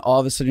 And then all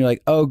of a sudden you're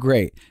like, oh,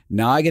 great.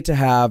 Now I get to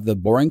have the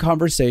boring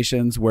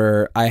conversations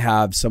where I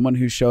have someone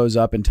who shows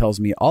up and tells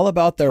me all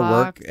about their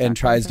work and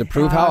tries to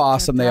prove how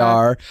awesome they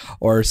are,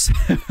 or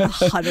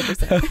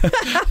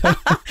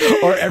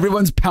 100%. or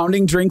everyone's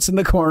pounding drinks in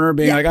the corner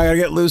being like, I gotta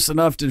get loose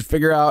enough to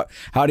figure out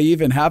how to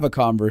even have a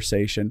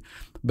conversation.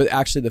 But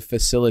actually the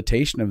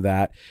facilitation of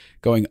that,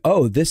 going,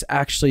 oh, this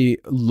actually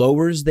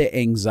lowers the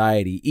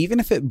anxiety.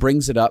 Even if it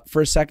brings it up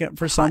for a second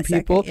for some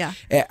people,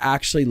 it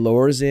actually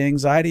lowers the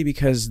anxiety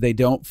because they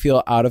don't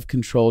feel out of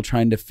control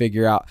trying to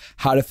figure out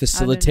how to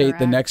facilitate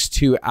the next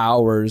 2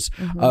 hours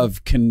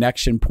of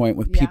connection point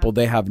with people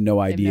they have no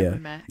idea.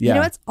 You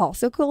know what's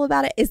also cool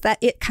about it is that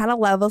it kind of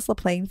levels the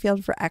playing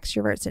field for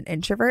extroverts and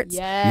introverts.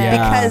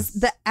 Because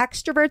the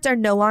extroverts are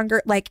no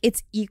longer like,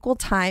 it's equal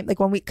time. Like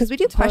when because we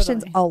do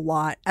questions a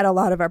lot at a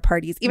lot of our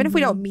parties, even if we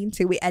don't mean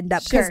to, we end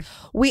up because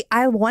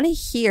I want to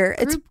hear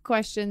group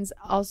questions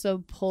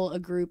also pull a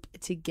group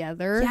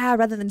together. Yeah,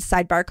 rather than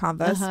sidebar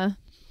convos.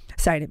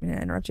 Sorry, I didn't mean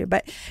to interrupt you,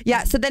 but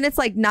so then it's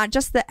like not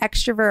just the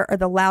extrovert or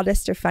the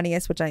loudest or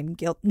funniest, which I'm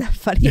guilty of being the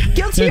funniest.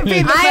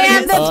 I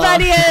am the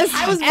funniest.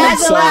 I was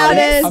the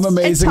loudest. I'm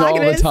amazing all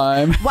the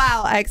time.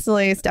 Wow, I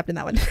accidentally stepped in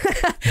that one.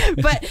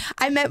 But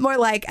I meant more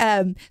like,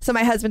 so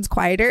my husband's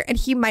quieter and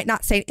he might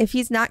not say, if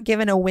he's not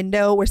given a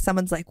window where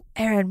someone's like,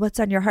 Aaron, what's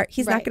on your heart?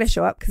 He's not going to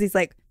show up because he's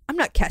like, I'm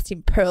not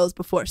casting pearls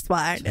before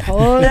swine.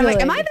 Totally. And I'm like,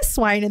 am I the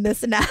swine in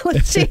this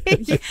analogy?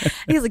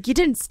 He's like, you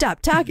didn't stop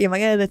talking. I'm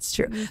like, yeah, that's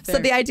true. So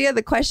the idea of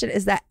the question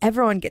is that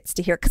everyone gets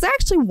to hear, because I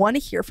actually want to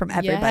hear from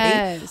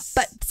everybody.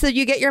 But so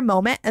you get your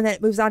moment and then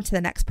it moves on to the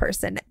next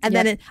person. And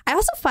then I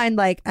also find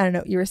like, I don't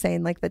know, you were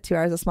saying like the 2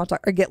 hours of small talk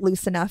or get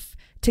loose enough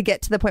to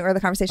get to the point where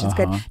the conversation's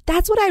good.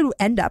 That's what I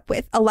end up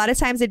with. A lot of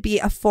times it'd be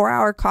a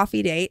 4-hour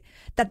coffee date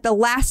that the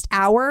last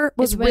hour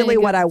was really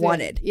what I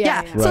wanted. So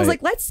I was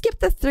like, let's skip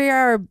the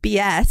 3-hour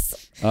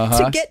BS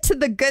to get to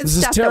the good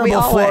stuff that we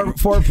all want.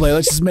 Foreplay.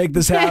 Let's just make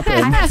this happen.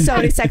 I have so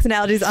many sex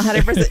analogies,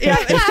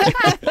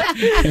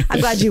 100%. I'm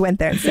glad you went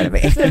there instead of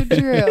me. So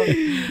true.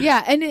 Yeah.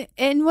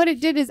 And what it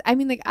did is, I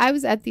mean, like I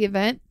was at the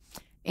event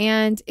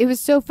and it was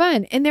so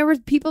fun. And there were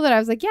people that I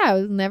was like, yeah, I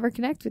will never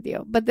connect with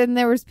you. But then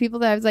there was people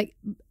that I was like,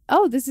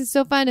 oh, this is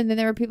so fun. And then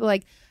there were people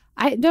like,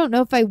 I don't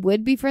know if I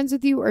would be friends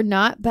with you or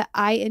not, but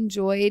I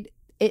enjoyed,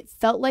 it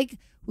felt like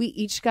we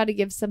each got to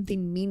give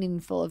something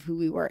meaningful of who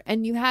we were.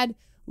 And you had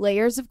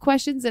layers of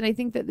questions. And I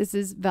think that this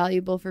is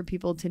valuable for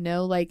people to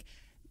know. Like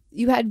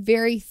you had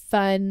very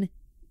fun,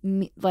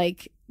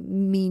 like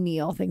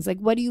menial things. Like,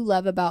 what do you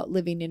love about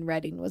living in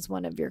Redding was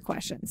one of your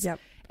questions. Yep.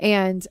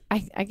 And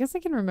I guess I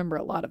can remember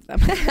a lot of them.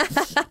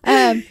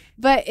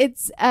 But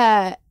it's,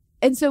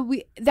 and so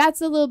that's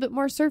a little bit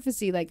more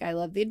surfacey. Like I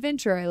love the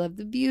adventure, I love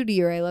the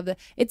beauty, or I love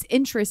it's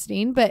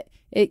interesting, but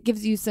it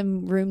gives you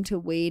some room to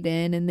wade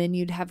in. And then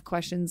you'd have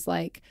questions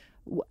like,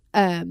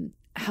 how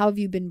have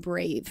you been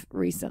brave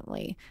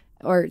recently?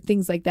 Or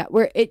things like that,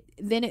 where it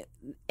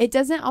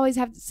doesn't always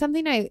have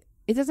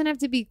it doesn't have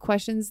to be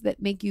questions that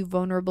make you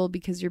vulnerable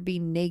because you're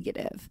being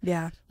negative.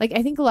 Yeah. Like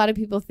I think a lot of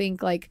people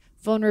think like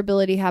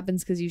vulnerability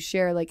happens because you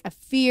share like a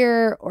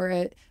fear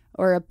or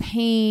a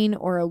pain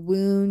or a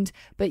wound,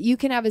 but you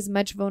can have as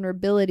much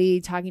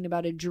vulnerability talking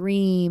about a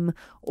dream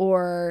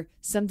or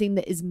something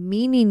that is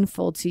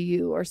meaningful to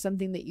you or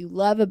something that you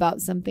love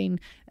about something,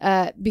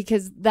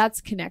 because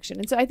that's connection.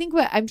 And so I think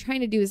what I'm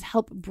trying to do is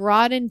help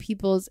broaden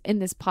people's, in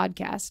this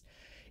podcast,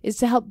 is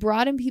to help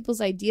broaden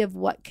people's idea of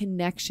what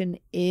connection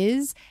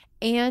is,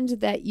 and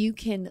that you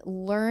can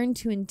learn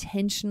to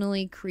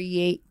intentionally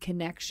create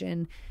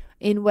connection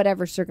in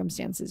whatever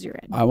circumstances you're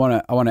in. I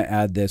want to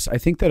add this. I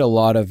think that a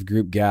lot of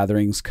group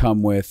gatherings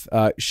come with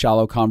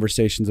shallow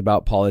conversations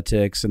about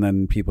politics, and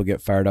then people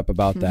get fired up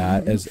about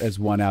that as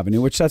one avenue,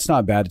 which that's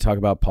not bad to talk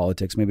about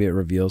politics. Maybe it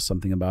reveals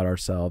something about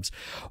ourselves.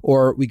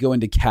 Or we go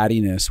into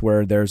cattiness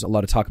where there's a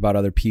lot of talk about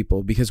other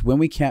people, because when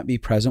we can't be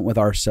present with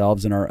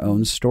ourselves and our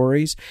own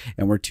stories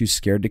and we're too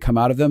scared to come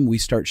out of them, we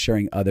start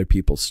sharing other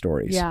people's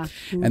stories. Yeah.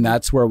 And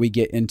that's where we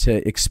get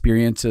into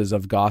experiences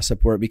of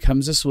gossip, where it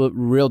becomes this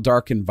real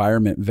dark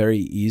environment very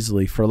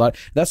easily for a lot.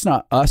 That's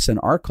not us and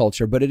our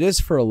culture, but it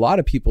is for a lot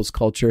of people's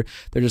culture.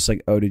 They're just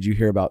like, oh, did you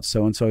hear about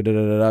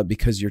so-and-so,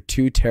 because you're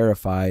too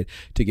terrified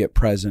to get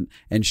present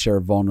and share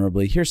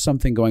vulnerably. Here's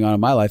something going on in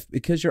my life,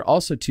 because you're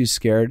also too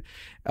scared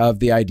of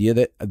the idea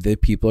that the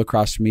people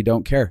across from me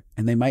don't care.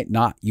 And they might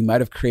not. You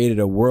might have created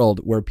a world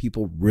where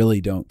people really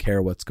don't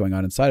care what's going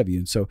on inside of you.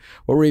 And so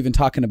what we're even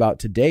talking about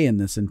today in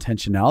this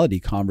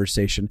intentionality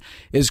conversation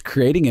is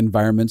creating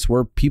environments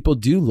where people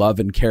do love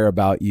and care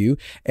about you,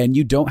 and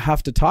you don't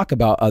have to talk talk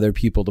about other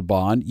people to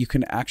bond. You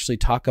can actually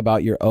talk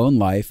about your own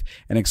life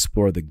and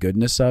explore the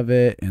goodness of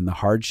it and the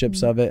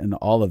hardships of it and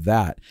all of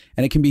that.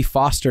 And it can be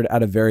fostered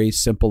at a very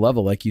simple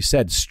level. Like you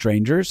said,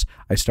 strangers,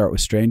 I start with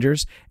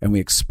strangers and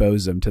we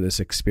expose them to this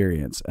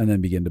experience and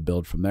then begin to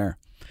build from there.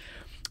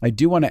 I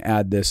do want to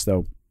add this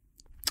though,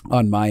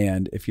 on my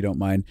end, if you don't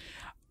mind.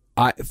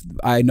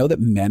 I know that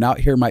men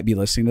out here might be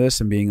listening to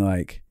this and being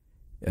like,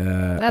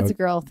 that's a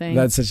girl thing.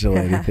 That's such a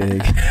lady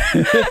thing.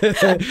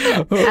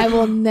 I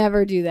will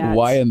never do that.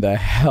 Why in the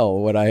hell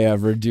would I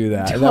ever do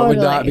that? Totally. That would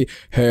not be,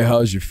 hey,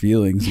 how's your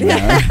feelings,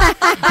 man?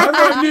 I'm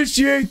going to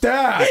initiate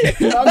that.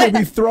 I'm going to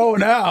be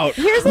thrown out.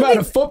 I'm at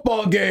a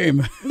football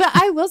game. But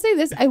I will say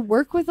this. I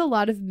work with a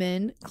lot of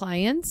men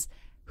clients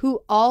who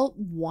all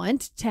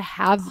want to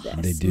have this.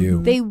 They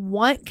do. They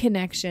want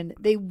connection.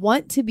 They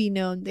want to be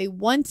known. They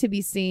want to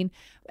be seen.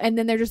 And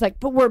then they're just like,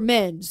 but we're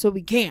men, so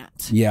we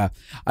can't. Yeah.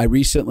 I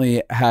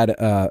recently had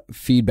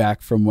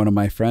feedback from one of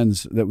my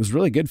friends that was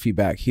really good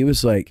feedback. He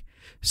was like,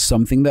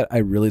 something that I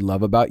really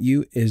love about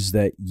you is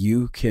that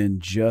you can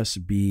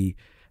just be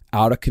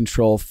out of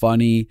control,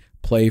 funny,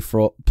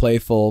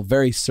 playful,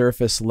 very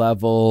surface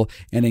level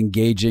and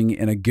engaging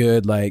in a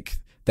good, like,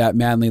 that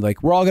manly,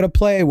 like, we're all going to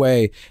play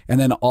way. And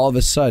then all of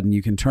a sudden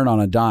you can turn on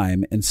a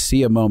dime and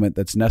see a moment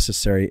that's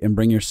necessary and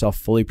bring yourself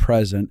fully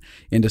present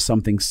into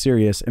something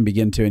serious and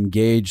begin to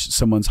engage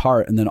someone's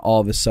heart. And then all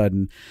of a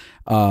sudden,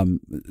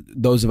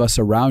 those of us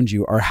around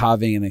you are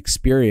having an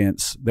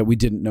experience that we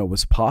didn't know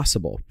was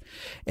possible.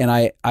 And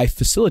I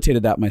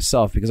facilitated that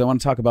myself because I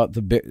want to talk about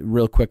the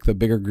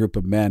bigger group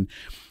of men.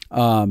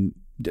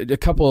 A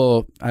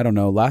couple, I don't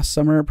know, last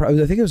summer,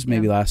 probably, I think it was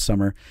maybe last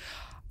summer,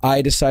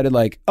 I decided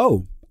like,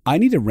 I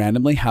need to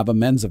randomly have a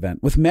men's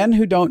event with men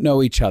who don't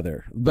know each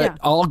other, but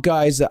all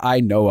guys that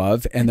I know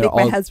of, and they're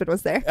all. My husband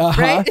was there,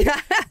 right?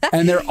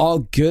 And they're all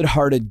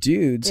good-hearted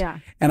dudes. Yeah.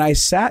 And I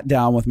sat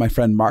down with my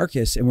friend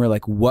Marcus, and we're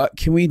like, "What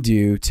can we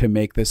do to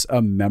make this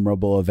a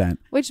memorable event?"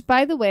 Which,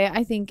 by the way,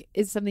 I think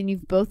is something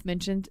you've both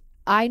mentioned.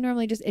 I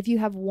normally just, if you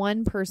have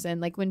one person,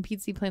 like when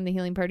Pete planned the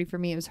healing party for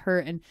me, it was her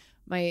and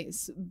my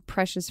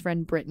precious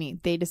friend Brittany.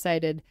 They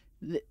decided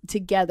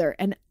together.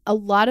 And a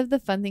lot of the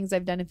fun things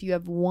I've done, if you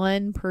have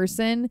one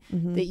person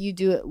that you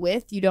do it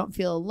with, you don't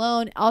feel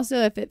alone.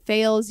 Also, if it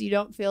fails, you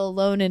don't feel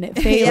alone in it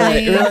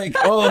failing. You're like,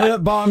 oh,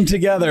 bomb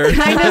together.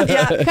 Kind of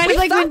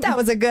like when that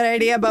was a good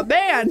idea, but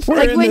man, we're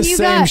like in when the you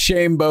same got-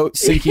 shame boat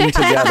sinking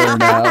together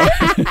now.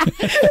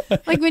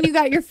 like when you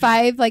got your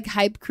 5 like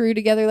hype crew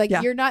together, like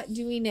Yeah. you're not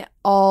doing it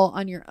all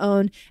on your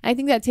own. And I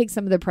think that takes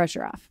some of the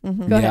pressure off.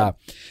 Go ahead.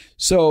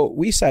 So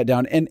we sat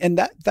down and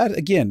that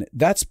again,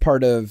 that's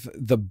part of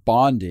the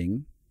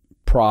bonding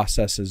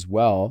process as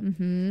well.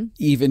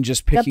 Even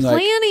just picking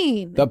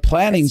the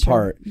planning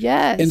part.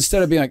 Yes.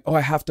 Instead of being like, oh,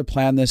 I have to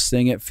plan this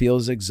thing. It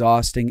feels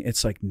exhausting.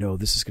 It's like, no,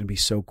 this is going to be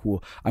so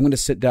cool. I'm going to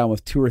sit down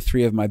with 2 or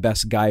 3 of my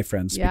best guy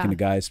friends, speaking to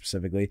guys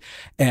specifically,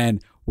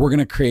 and we're going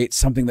to create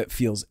something that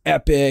feels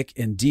epic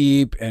and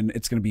deep and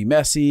it's going to be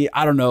messy.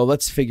 I don't know.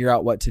 Let's figure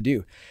out what to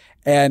do.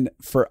 And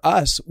for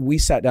us, we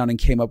sat down and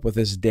came up with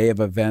this day of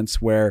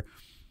events where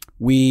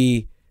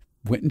we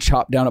went and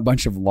chopped down a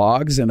bunch of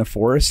logs in a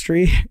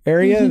forestry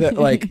area that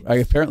like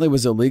apparently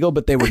was illegal,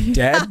 but they were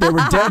dead. They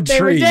were dead They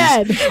trees. were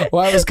dead.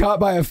 Well, I was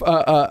caught by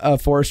a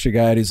forestry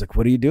guy and he's like,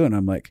 what are you doing?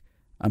 I'm like,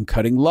 I'm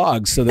cutting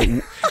logs so that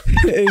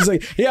he's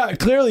like, yeah,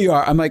 clearly you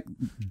are. I'm like,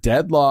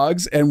 dead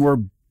logs, and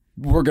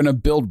we're going to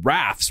build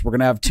rafts. We're going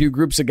to have 2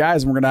 groups of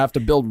guys and we're going to have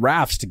to build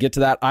rafts to get to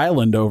that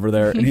island over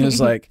there. And he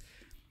was like,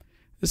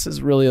 this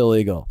is really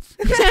illegal.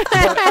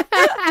 But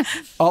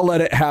I'll let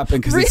it happen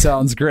because it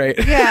sounds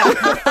great. Yeah.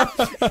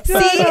 See,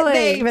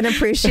 they even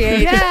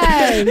appreciate.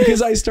 Yes.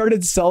 Because I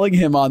started selling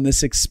him on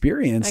this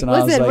experience. Like, and I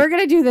was listen, like, we're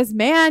going to do this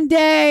man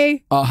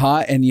day.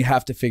 And you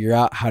have to figure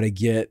out how to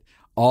get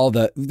all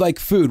the, like,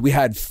 food. We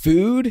had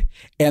food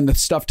and the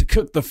stuff to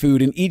cook the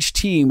food, and each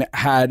team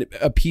had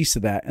a piece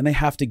of that, and they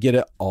have to get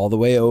it all the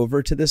way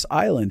over to this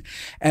island.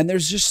 And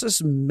there's just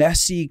this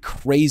messy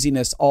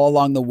craziness all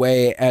along the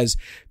way as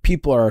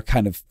people are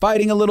kind of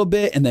fighting a little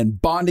bit and then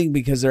bonding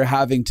because they're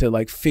having to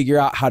like figure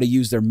out how to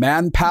use their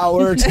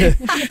manpower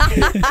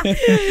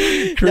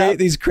to create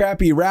these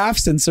crappy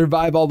rafts and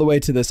survive all the way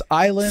to this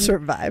island.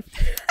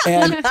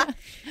 And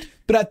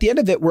but at the end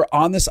of it, we're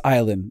on this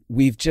island.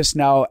 We've just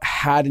now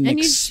had And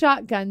you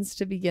shotguns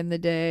to begin the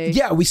day.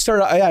 Yeah, we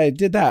started. I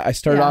did that. I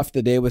started off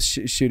the day with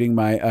shooting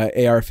my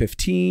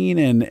AR-15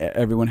 and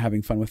everyone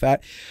having fun with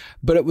that.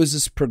 But it was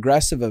this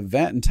progressive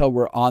event until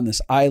we're on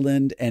this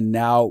island, and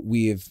now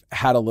we've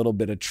had a little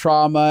bit of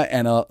trauma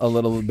and a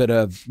little bit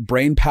of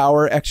brain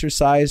power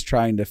exercise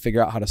trying to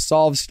figure out how to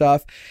solve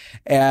stuff.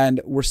 And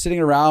we're sitting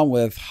around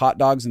with hot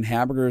dogs and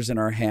hamburgers in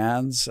our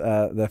hands,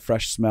 the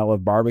fresh smell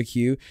of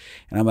barbecue.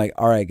 And I'm like,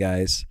 all right,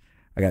 guys,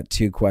 I got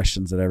 2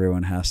 questions that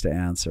everyone has to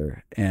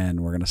answer.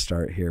 And we're going to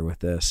start here with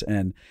this.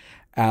 And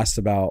asked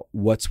about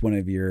what's one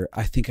of your,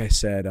 I think I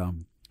said,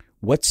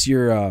 what's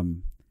your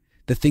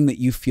the thing that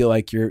you feel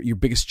like your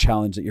biggest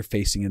challenge that you're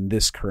facing in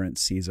this current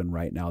season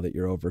right now that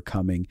you're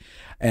overcoming.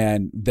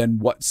 And then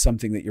what's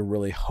something that you're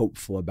really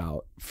hopeful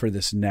about for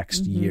this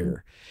next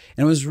year.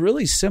 And it was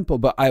really simple,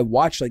 but I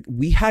watched, like,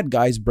 we had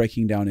guys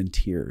breaking down in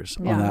tears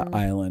on that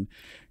island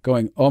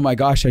going, oh my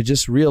gosh, I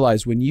just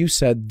realized when you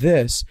said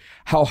this,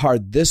 how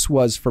hard this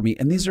was for me.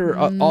 And these are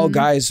all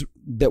guys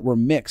that were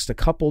mixed. A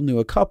couple knew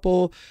a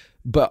couple,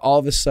 but all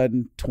of a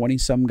sudden 20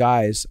 some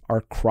guys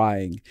are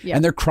crying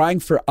and they're crying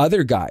for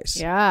other guys.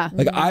 Yeah.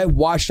 Like I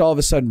watched all of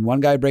a sudden one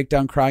guy break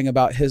down crying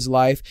about his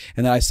life.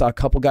 And then I saw a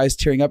couple guys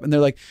tearing up and they're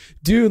like,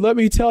 dude, let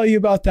me tell you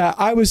about that.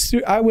 I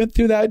went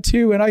through that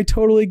too. And I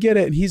totally get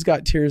it. And he's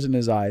got tears in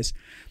his eyes.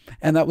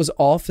 And that was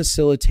all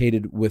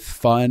facilitated with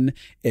fun,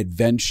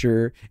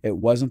 adventure. It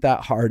wasn't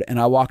that hard. And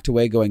I walked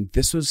away going,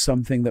 this was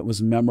something that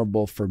was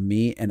memorable for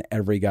me and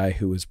every guy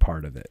who was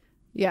part of it.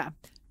 Yeah.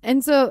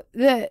 And so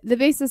the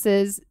basis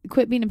is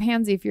quit being a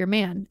pansy if you're a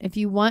man. If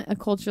you want a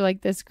culture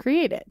like this,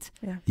 create it.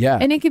 Yeah.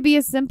 And it could be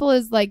as simple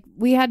as, like,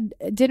 we had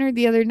dinner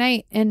the other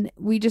night and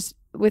we just,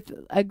 with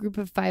a group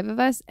of 5 of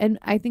us. And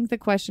I think the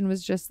question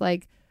was just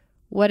like,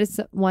 what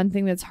is one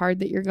thing that's hard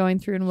that you're going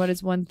through? And what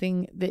is one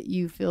thing that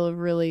you feel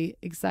really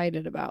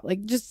excited about?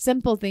 Like, just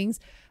simple things.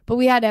 But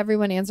we had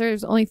everyone answer.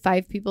 There's only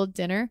 5 people at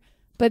dinner.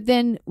 But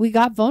then we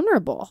got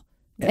vulnerable.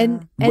 Yeah.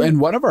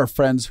 And one of our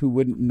friends who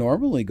wouldn't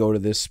normally go to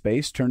this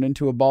space turned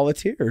into a ball of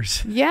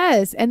tears.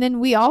 Yes. And then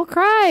we all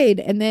cried.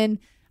 And then,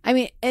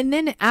 and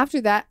then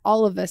after that,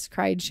 all of us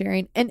cried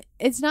sharing. And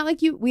it's not like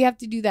we have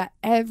to do that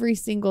every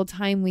single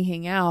time we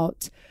hang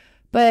out.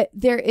 But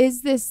there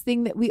is this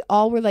thing that we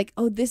all were like,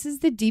 oh, this is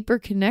the deeper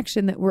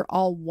connection that we're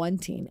all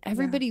wanting.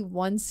 Everybody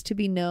wants to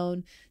be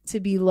known, to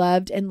be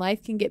loved, and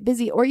life can get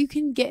busy. Or you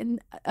can get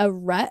in a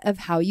rut of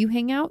how you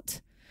hang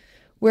out,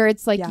 where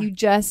it's like you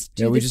just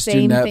do the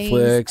same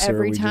things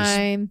every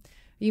time.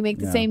 You make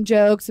the same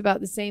jokes about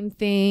the same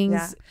things.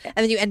 Yeah.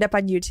 And then you end up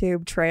on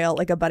YouTube trail,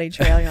 like a buddy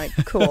trail. And you're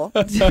like, cool.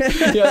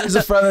 There's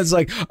a friend that's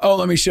like, oh,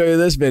 let me show you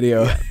this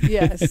video.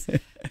 Yes,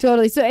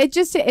 totally. So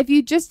if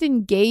you just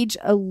engage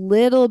a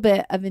little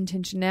bit of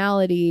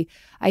intentionality,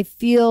 I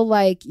feel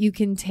like you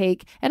can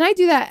take, and I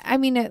do that. I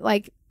mean, it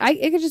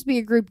could just be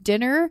a group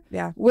dinner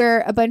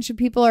where a bunch of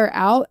people are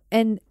out,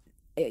 and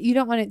you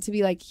don't want it to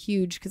be like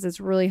huge because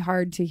it's really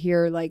hard to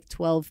hear like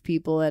 12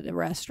 people at a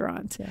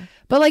restaurant. Yeah.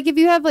 But like if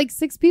you have like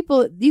 6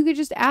 people, you could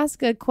just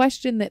ask a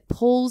question that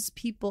pulls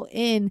people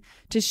in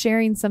to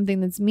sharing something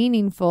that's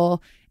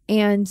meaningful.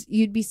 And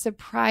you'd be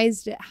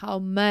surprised at how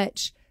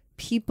much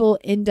people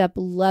end up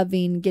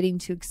loving getting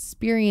to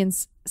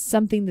experience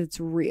something that's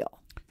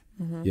real.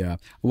 Mm-hmm. Yeah.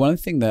 One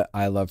thing that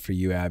I love for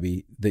you,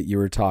 Abby, that you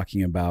were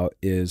talking about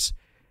is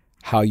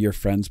how your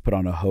friends put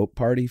on a hope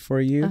party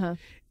for you. Uh-huh.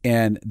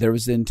 And there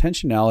was the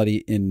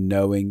intentionality in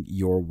knowing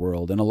your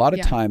world. And a lot of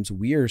times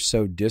we are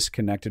so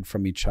disconnected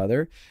from each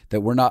other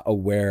that we're not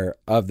aware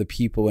of the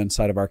people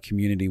inside of our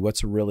community,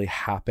 what's really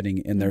happening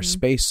in their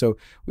space. So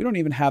we don't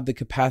even have the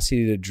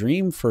capacity to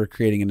dream for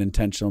creating an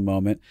intentional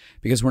moment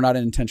because we're not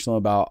intentional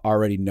about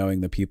already knowing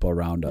the people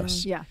around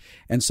us. Yeah.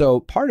 And so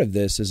part of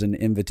this is an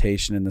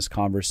invitation in this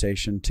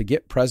conversation to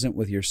get present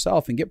with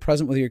yourself and get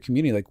present with your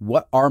community. Like,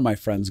 what are my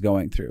friends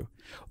going through?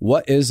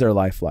 What is their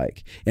life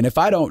like? And if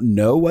I don't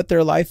know what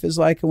their life is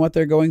like and what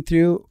they're going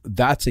through,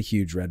 that's a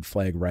huge red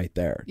flag right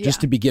there. Yeah. Just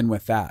to begin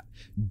with that.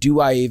 Do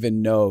I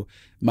even know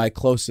my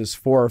closest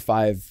 4 or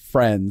 5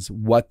 friends,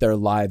 what their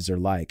lives are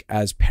like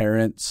as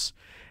parents,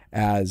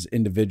 as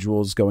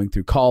individuals going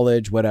through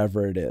college,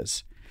 whatever it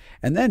is?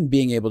 And then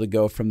being able to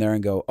go from there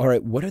and go, all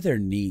right, what are their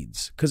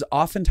needs? Because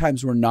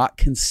oftentimes we're not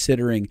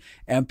considering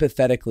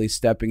empathetically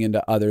stepping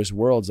into others'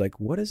 worlds. Like,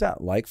 what is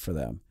that like for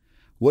them?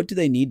 What do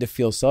they need to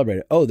feel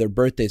celebrated? Oh, their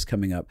birthday's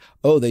coming up.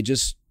 Oh, they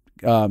just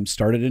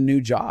started a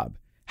new job.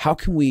 How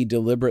can we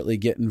deliberately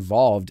get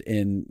involved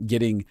in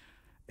getting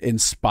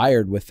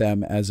inspired with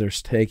them as they're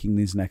taking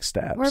these next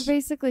steps? We're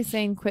basically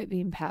saying quit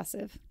being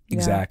passive.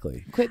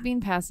 Exactly. Yeah. Quit being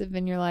passive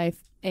in your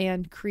life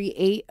and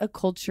create a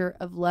culture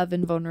of love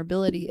and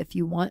vulnerability if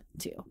you want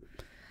to.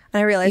 And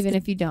I realize even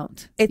if you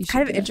don't. It's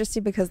kind of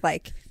interesting because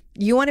like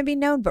you want to be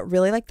known, but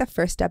really like the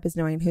first step is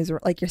knowing who's,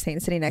 like you're saying,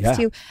 sitting next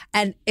to you.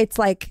 And it's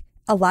like,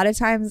 a lot of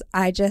times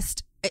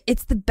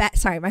it's the best.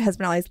 Sorry, my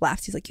husband always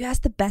laughs. He's like, you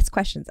ask the best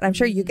questions. And I'm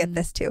sure you get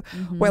this too,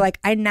 where like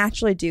I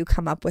naturally do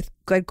come up with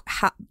good,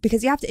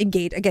 because you have to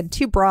engage. Again,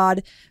 too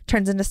broad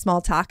turns into small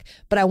talk,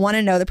 but I want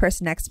to know the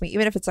person next to me,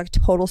 even if it's like a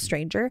total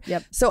stranger.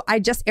 Yep. So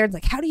Aaron's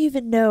like, how do you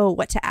even know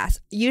what to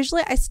ask?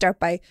 Usually I start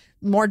by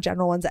more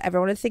general ones that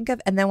everyone would think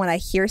of. And then when I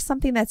hear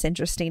something that's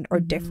interesting or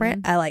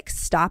different, I like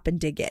stop and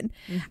dig in.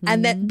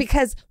 And then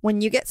because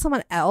when you get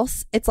someone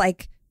else, it's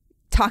like,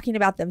 talking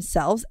about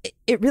themselves,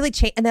 it really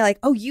changed. And they're like,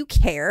 oh, you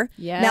care.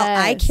 Yes. Now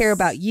I care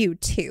about you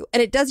too.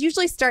 And it does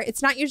usually start,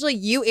 it's not usually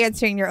you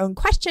answering your own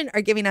question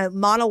or giving a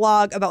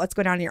monologue about what's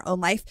going on in your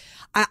own life.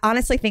 I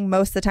honestly think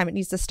most of the time it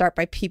needs to start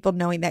by people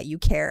knowing that you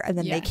care and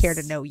then they care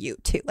to know you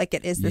too. Like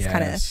it is this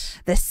kind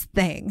of this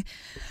thing.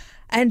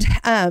 And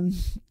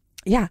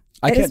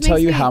I can't tell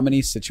you how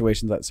many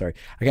situations I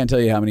can't tell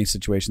you how many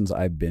situations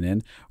I've been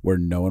in where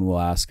no one will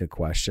ask a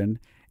question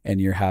and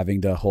you're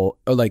having to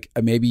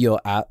maybe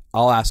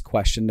I'll ask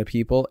question to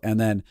people and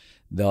then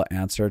they'll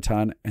answer a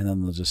ton and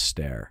then they'll just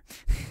stare.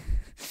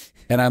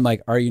 And I'm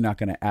like, are you not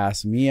going to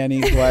ask me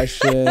any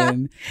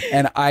question?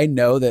 And I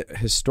know that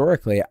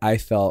historically I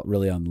felt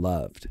really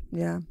unloved.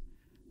 Yeah.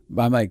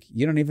 I'm like,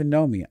 you don't even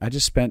know me. I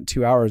just spent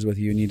 2 hours with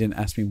you and you didn't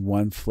ask me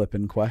one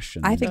flipping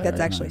question. I think that's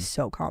actually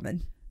so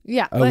common.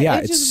 Yeah. Oh, yeah.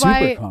 It's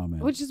super common.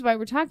 Which is why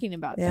we're talking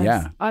about this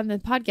Yeah. on the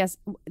podcast.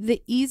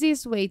 The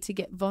easiest way to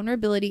get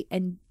vulnerability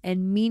and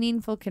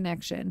meaningful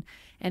connection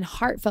and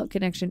heartfelt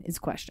connection is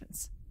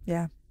questions.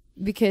 Yeah.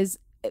 Because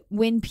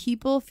when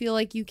people feel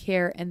like you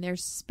care and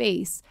there's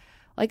space,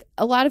 like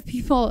a lot of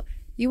people,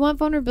 you want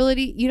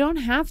vulnerability. You don't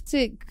have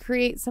to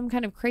create some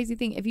kind of crazy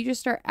thing. If you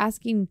just start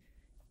asking,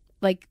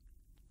 like,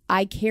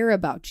 I care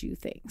about you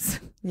things.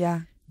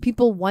 Yeah.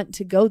 People want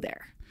to go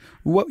there.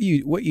 What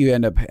you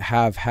end up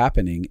have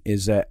happening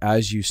is that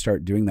as you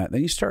start doing that,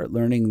 then you start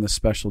learning the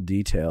special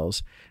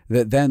details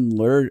that then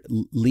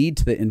lead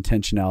to the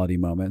intentionality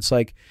moments.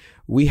 Like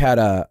we had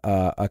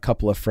a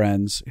couple of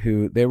friends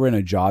who they were in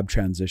a job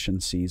transition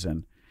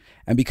season.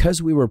 And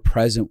because we were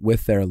present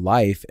with their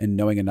life and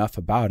knowing enough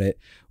about it,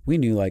 we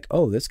knew like,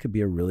 oh, this could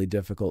be a really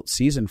difficult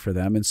season for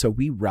them. And so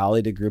we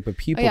rallied a group of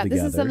people together.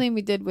 This is something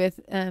we did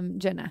with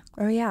Jenna.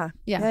 Oh, yeah.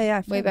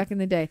 Yeah. Way back in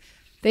the day.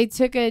 They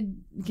took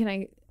can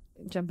I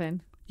jump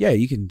in? Yeah,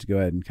 you can go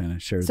ahead and kind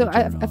of share. So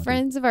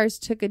friends of ours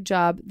took a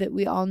job that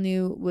we all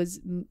knew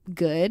was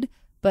good,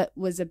 but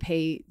was a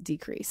pay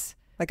decrease.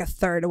 Like a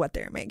third of what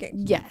they were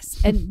making. Yes.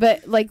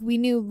 But like we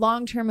knew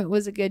long term it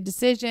was a good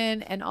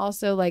decision. And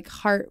also like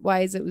heart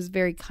wise, it was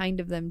very kind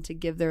of them to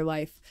give their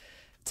life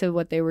to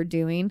what they were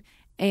doing.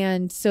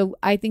 And so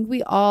I think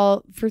we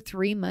all, for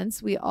 3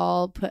 months, we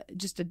all put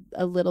just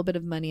a little bit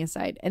of money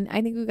aside. And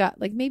I think we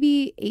got like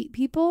maybe 8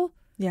 people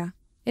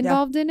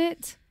involved in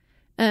it.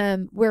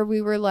 Where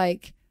we were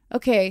like,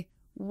 okay,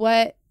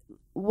 what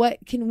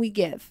can we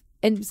give?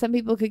 And some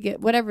people could get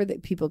whatever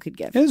that people could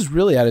give. It was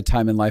really at a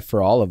time in life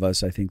for all of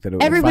us. I think that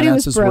everybody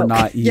finances was broke. were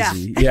not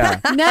easy. Yeah.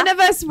 None of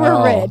us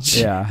were rich.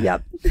 Yeah.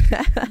 Yep.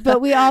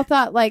 But we all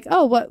thought like,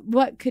 oh,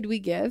 what could we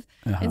give?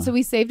 And so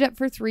we saved up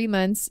for 3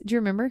 months. Do you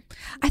remember?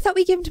 I thought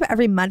we gave them to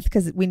every month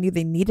because we knew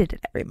they needed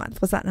it every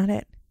month. Was that not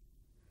it?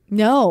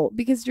 No,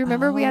 because do you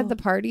remember we had the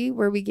party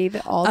where we gave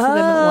it all to them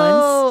at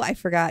once? Oh, I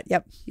forgot.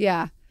 Yep.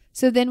 Yeah.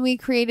 So then we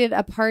created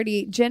a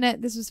party. Jenna,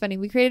 this was funny.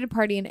 We created a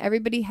party and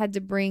everybody had to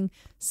bring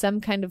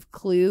some kind of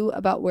clue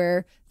about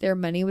where their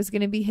money was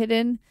going to be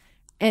hidden.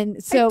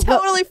 And so I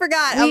totally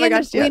forgot. Oh my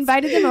gosh. We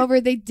invited them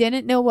over. They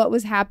didn't know what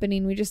was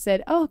happening. We just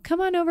said, oh, come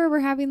on over.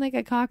 We're having like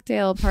a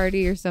cocktail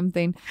party or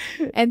something.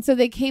 And so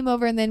they came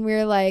over and then we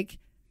were like,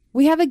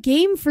 we have a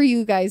game for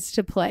you guys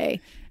to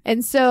play.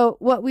 And so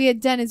what we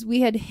had done is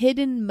we had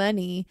hidden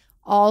money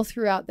all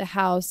throughout the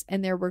house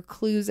and there were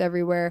clues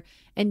everywhere.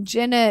 And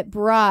Jenna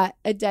brought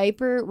a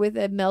diaper with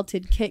a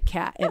melted Kit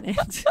Kat in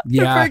it.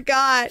 Yeah. I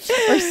forgot.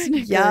 Or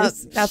Snickers. Yep.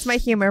 That's my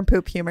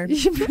poop humor.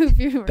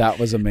 That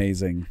was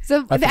amazing.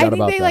 So I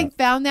think they like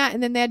found that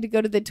and then they had to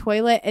go to the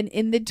toilet and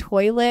in the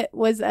toilet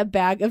was a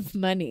bag of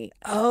money.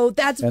 Oh,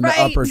 that's and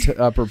right. the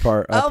upper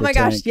part. Oh my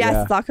gosh. Tank,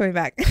 Yes. It's all coming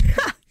back.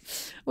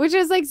 Which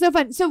was like so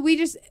fun. So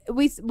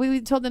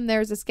we told them there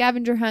was a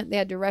scavenger hunt. They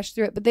had to rush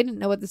through it, but they didn't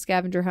know what the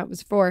scavenger hunt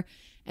was for.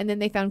 And then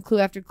they found clue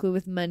after clue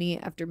with money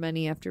after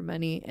money after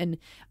money. And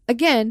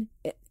again,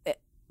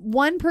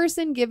 one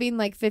person giving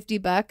like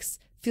 $50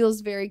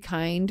 feels very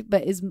kind,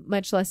 but is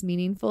much less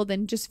meaningful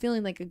than just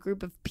feeling like a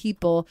group of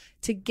people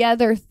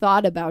together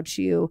thought about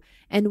you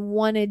and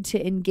wanted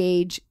to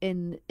engage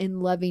in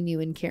loving you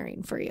and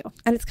caring for you.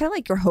 And it's kind of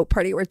like your hope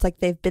party where it's like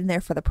they've been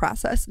there for the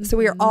process. So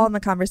we were all in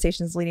the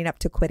conversations leading up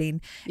to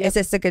quitting. Yep. Is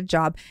this a good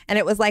job? And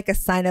it was like a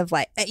sign of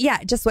like,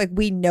 just like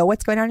we know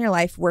what's going on in your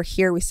life. We're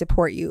here. We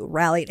support you.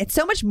 Rally. It's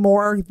so much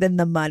more than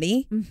the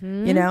money,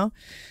 you know?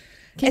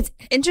 It's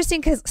interesting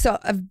because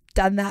I've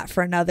done that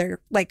for another,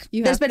 like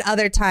there's been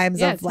other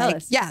times of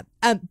like,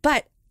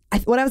 but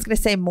what I was going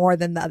to say more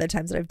than the other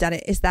times that I've done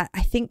it is that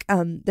I think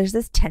there's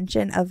this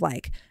tension of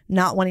like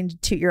not wanting to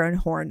toot your own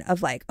horn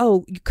of like,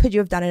 oh, could you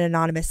have done it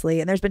anonymously?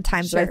 And there's been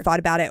times where I thought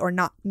about it or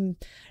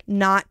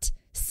not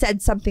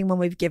said something when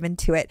we've given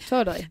to it.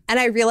 Totally. And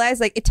I realized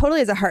like it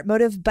totally is a heart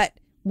motive, but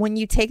when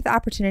you take the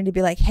opportunity to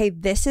be like, hey,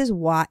 this is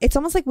why, it's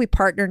almost like we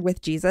partnered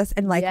with Jesus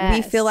and like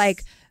we feel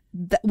like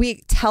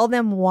we tell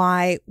them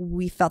why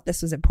we felt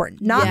this was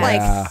important, not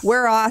like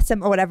we're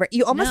awesome or whatever.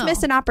 You almost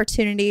miss an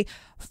opportunity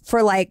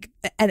for like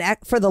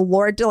for the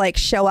Lord to like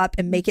show up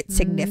and make it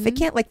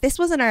significant. Like this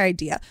wasn't our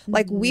idea.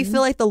 Like we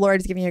feel like the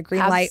Lord is giving you a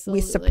green light. We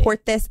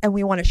support this and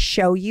we want to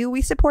show you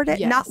we support it.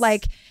 Not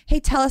like, hey,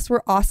 tell us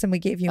we're awesome. We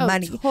gave you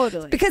money.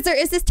 Totally. Because there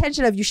is this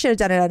tension of you should have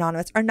done it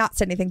anonymous or not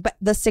said anything, but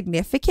the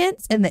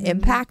significance and the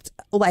impact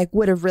like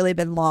would have really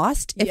been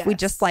lost if we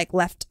just like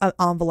left an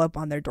envelope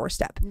on their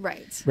doorstep.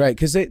 Right. Right.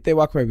 Because they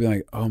walk away being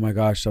like, oh my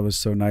gosh, that was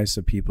so nice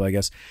of people, I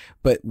guess.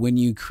 But when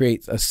you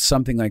create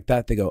something like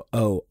that, they go,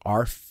 oh,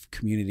 our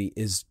community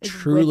is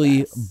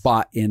truly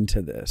bought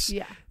into this.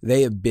 Yeah.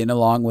 They have been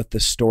along with the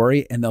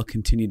story, and they'll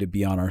continue to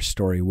be on our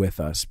story with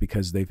us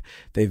because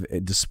they've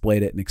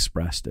displayed it and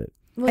expressed it.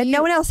 Well, and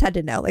no one else had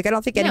to know. Like, I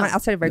don't think anyone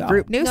outside of our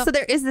group knew. So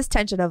there is this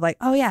tension of like,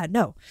 oh yeah,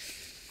 no.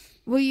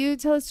 Will you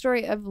tell a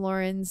story of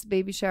Lauren's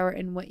baby shower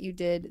and what you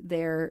did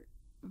there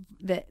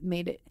that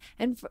made it?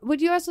 And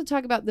would you also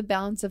talk about the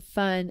balance of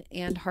fun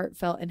and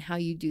heartfelt and how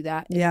you do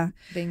that?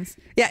 Things.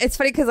 Yeah, it's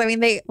funny because I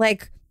mean,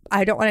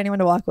 I don't want anyone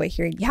to walk away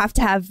hearing you have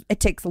to have, it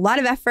takes a lot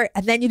of effort,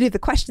 and then you do the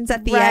questions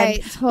at the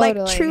end. Totally.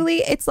 Like truly,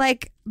 it's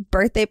like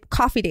birthday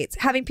coffee dates,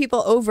 having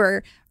people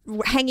over,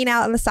 hanging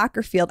out on the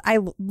soccer field. I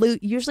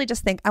usually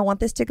just think, I want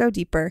this to go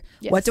deeper.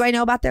 Yes. What do I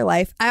know about their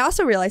life? I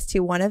also realized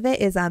too, one of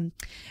it is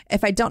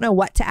if I don't know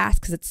what to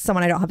ask because it's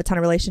someone I don't have a ton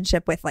of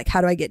relationship with, like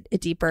how do I get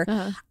it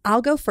deeper?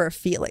 I'll go for a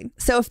feeling.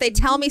 So if they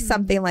tell me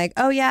something like,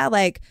 oh yeah,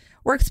 like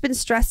work's been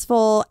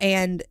stressful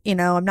and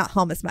I'm not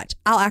home as much,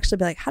 I'll actually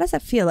be like, how does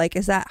that feel? Like,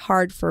 is that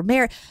hard for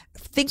marriage?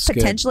 Think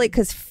potentially,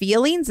 because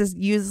feelings is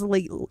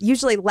usually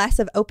less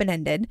of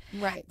open-ended,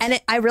 right? And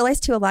I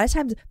realize too, a lot of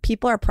times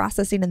people are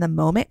processing in the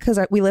moment because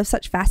we live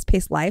such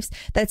fast-paced lives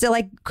that it's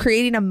like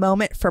creating a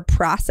moment for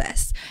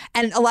process.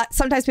 And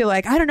sometimes people are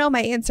like, I don't know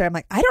my answer. I'm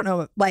like, I don't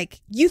know.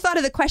 Like, you thought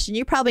of the question,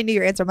 you probably knew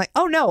your answer. I'm like,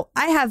 oh no,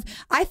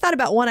 I thought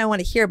about one I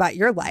want to hear about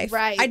your life.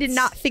 Right. I did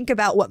not think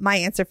about what my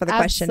answer for the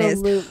question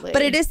is.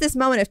 But it is this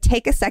moment of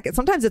take a second.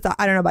 Sometimes it's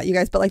I don't know about you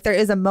guys, but like there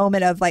is a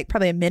moment of like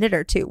probably a minute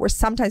or two where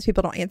sometimes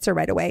people don't answer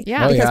right away.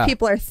 Yeah. Because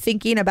people are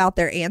thinking about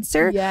their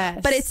answer. Yes.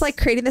 But it's like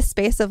creating this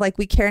space of like,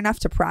 we care enough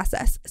to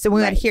process. So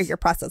we want to hear your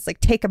process. Like,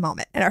 take a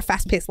moment in our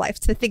fast-paced life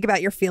to think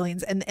about your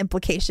feelings and the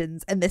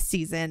implications and this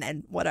season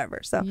and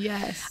whatever. So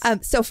yes.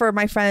 So for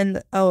my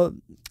friend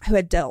who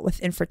had dealt with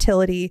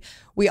infertility,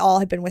 we all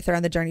had been with her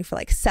on the journey for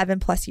like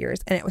 7+ years,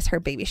 and it was her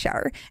baby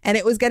shower, and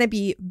it was going to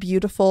be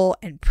beautiful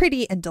and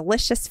pretty and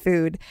delicious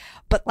food.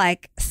 But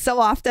like, so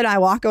often I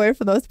walk away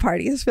from those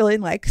parties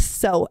feeling like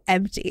so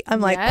empty. I'm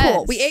like,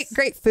 cool, we ate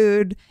great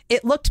food,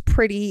 it looked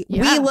pretty,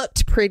 we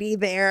looked pretty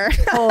there,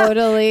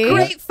 totally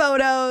great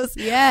photos,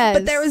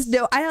 but there was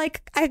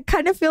I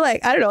kind of feel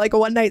like, I don't know, like a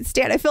one night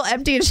stand. I feel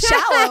empty and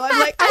shallow. I'm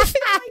like, I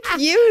feel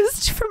like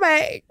used for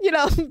my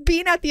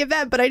being at the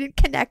event, but I didn't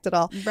connect at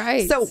all.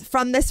 Right. So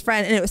from this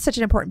friend, and it was such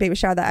an important baby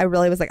shower that I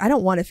really was like, I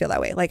don't want to feel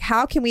that way. Like,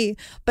 how can we,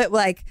 but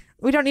like,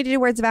 we don't need to do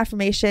words of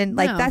affirmation.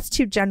 Like, that's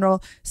too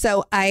general.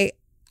 So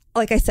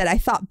like I said, I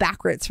thought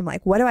backwards from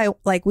like, what do I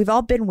like? We've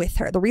all been with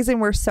her. The reason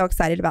we're so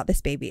excited about this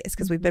baby is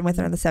because we've been with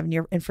her on the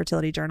 7-year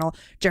infertility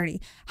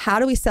journey. How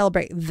do we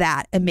celebrate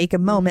that and make a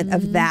moment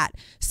of that?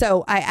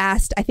 So I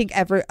asked, I think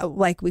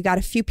we got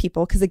a few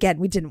people, because again,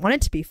 we didn't want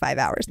it to be 5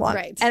 hours long.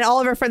 Right. And all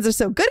of our friends are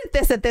so good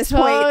at this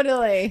point.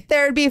 Totally.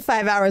 There'd be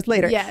 5 hours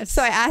later. Yes.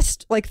 So I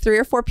asked like 3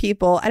 or 4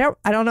 people. I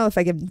don't know if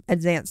I give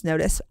advance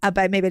notice,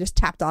 but maybe I just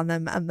tapped on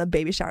them on the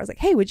baby shower. I was like,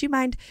 hey, would you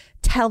mind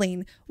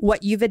telling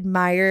what you've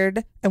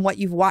admired and what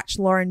you've watched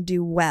Lauren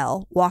do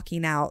well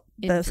walking out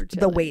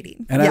the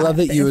waiting? And I love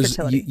that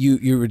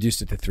you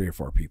reduced it to 3 or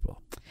 4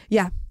 people.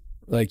 Yeah.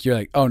 Like, you're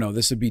like, oh no,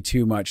 this would be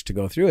too much to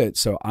go through it,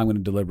 so I'm going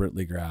to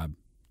deliberately grab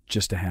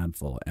just a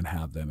handful and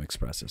have them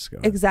express this.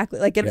 Exactly.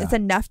 Like, it's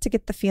enough to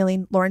get the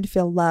feeling, Lauren to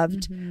feel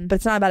loved, but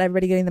it's not about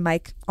everybody getting the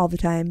mic all the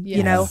time.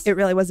 Yes. It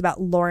really was about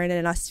Lauren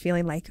and us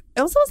feeling like,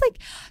 it was almost like,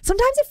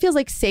 sometimes it feels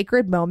like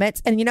sacred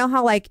moments. And you know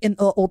how like in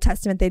the Old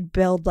Testament, they'd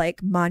build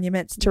like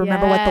monuments to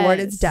remember what the Lord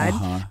has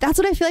done. That's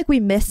what I feel like we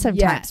miss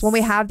sometimes when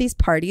we have these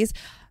parties.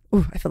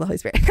 Ooh, I feel the Holy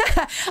Spirit.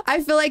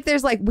 I feel like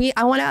there's like,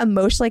 I want to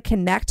emotionally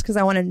connect because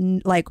I want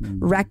to like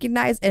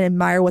recognize and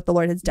admire what the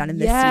Lord has done in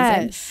this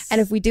season. And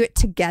if we do it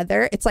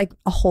together, it's like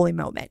a holy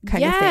moment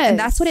kind of thing. And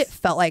that's what it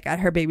felt like at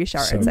her baby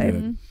shower. So I'd say.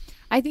 good.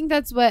 I think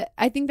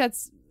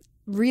that's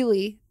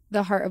really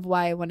the heart of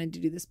why I wanted to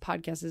do this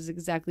podcast, is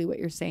exactly what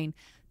you're saying,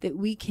 that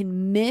we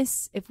can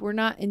miss, if we're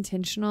not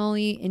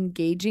intentionally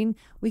engaging,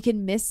 we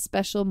can miss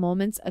special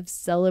moments of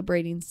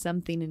celebrating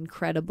something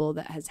incredible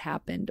that has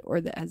happened or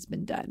that has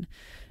been done.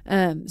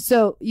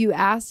 So you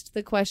asked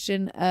the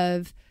question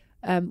of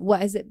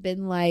what has it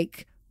been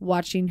like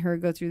watching her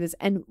go through this,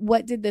 and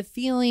what did it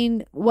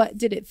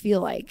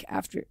feel like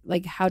after,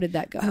 like, how did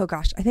that go? Oh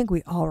gosh, I think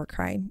we all were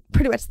crying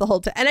pretty much the whole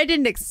time, and I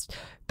didn't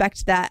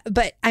expect that,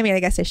 but I mean, I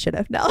guess I should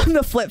have now on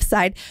the flip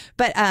side,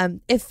 but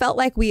it felt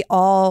like it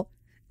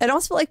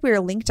almost felt like we were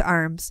linked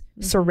arms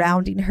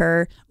surrounding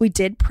her. We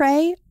did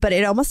pray, but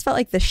it almost felt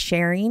like the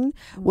sharing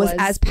was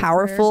as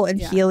powerful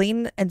and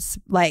healing and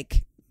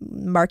like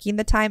marking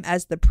the time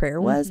as the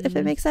prayer was, if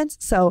it makes sense.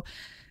 So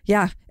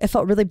yeah, it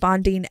felt really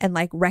bonding and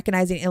like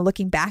recognizing and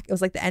looking back. It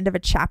was like the end of a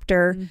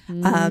chapter.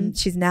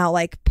 She's now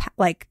like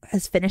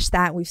has finished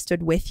that. We've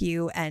stood with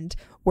you and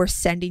we're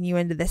sending you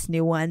into this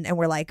new one, and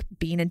we're like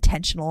being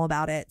intentional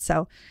about it.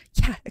 So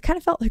yeah, it kind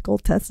of felt like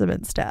Old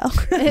Testament style.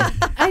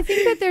 I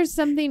think that there's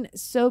something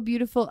so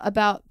beautiful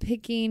about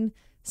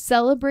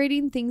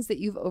celebrating things that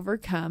you've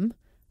overcome,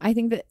 I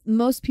think that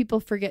most people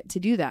forget to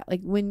do that.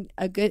 Like when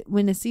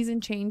a season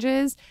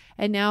changes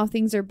and now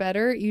things are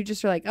better, you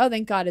just are like, oh,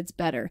 thank God it's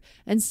better.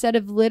 Instead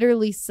of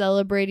literally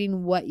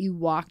celebrating what you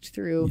walked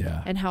through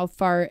and how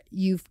far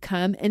you've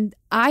come. And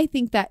I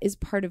think that is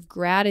part of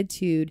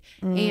gratitude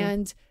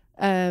and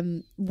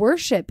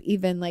worship,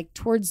 even like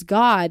towards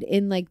God,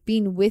 in like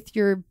being with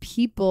your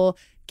people,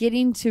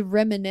 getting to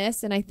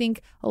reminisce. And I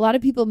think a lot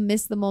of people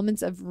miss the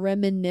moments of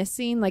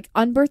reminiscing. Like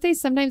on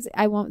birthdays, sometimes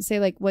I won't say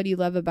like, what do you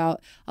love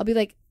about? I'll be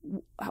like,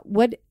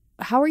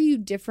 how are you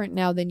different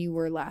now than you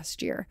were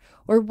last year?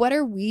 Or what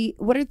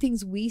are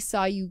things we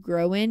saw you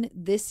grow in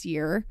this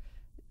year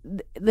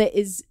that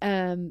is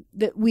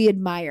that we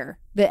admire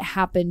that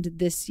happened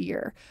this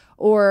year?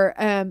 Or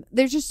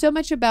there's just so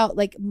much about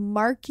like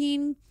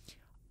marking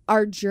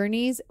our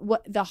journeys,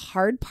 what the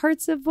hard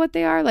parts of what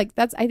they are. Like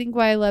that's, I think,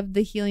 why I love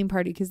the healing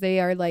party, because they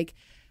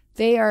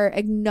are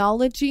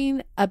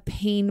acknowledging a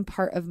pain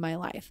part of my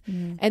life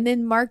and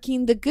then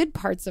marking the good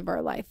parts of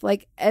our life.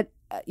 Like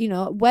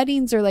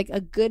weddings are like a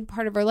good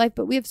part of our life,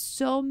 but we have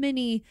so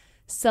many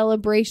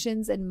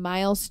celebrations and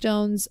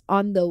milestones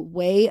on the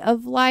way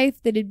of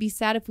life that it'd be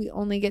sad if we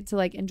only get to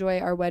like enjoy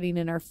our wedding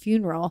and our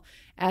funeral,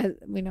 as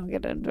we don't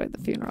get to enjoy the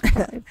funeral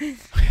part.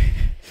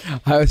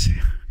 I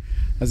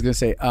was going to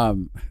say,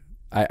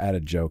 I had a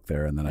joke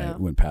there and then I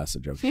went past the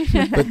joke.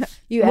 But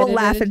we'll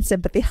laugh in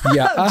sympathy.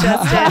 Yeah.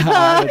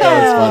 That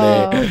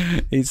was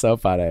funny. He's so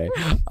funny.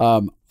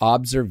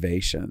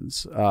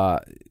 Observations.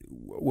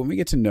 When we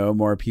get to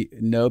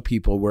know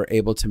people, we're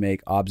able to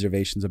make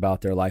observations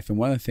about their life. And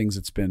one of the things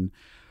that's been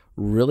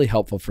really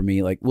helpful for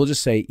me, like we'll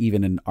just say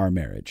even in our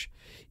marriage,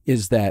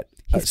 is that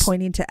he's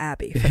pointing to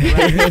Abby.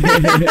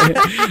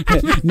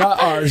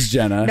 Not ours,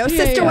 Jenna. No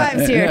sister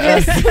wives here. No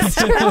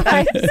sister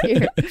wives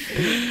here.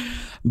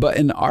 But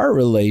in our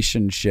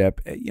relationship,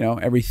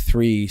 every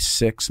 3,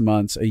 6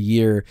 months, a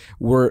year,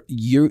 where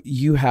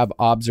you have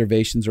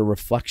observations or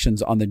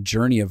reflections on the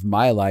journey of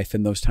my life,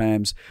 in those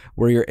times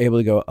where you're able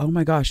to go, oh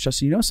my gosh,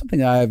 Justin, something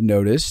that I've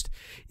noticed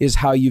is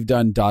how you've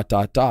done ...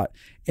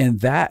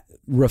 And that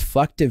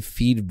reflective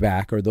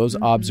feedback or those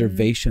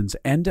observations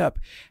end up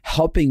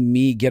helping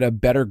me get a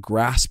better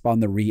grasp on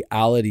the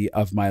reality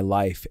of my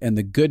life and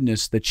the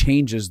goodness, the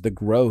changes, the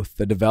growth,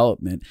 the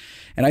development.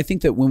 And I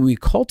think that when we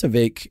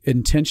cultivate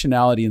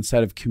intentionality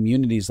inside of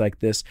communities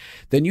like this,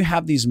 then you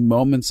have these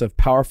moments of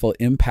powerful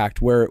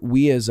impact where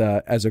we as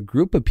a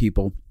group of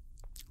people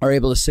are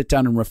able to sit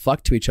down and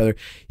reflect to each other.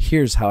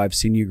 Here's how I've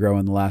seen you grow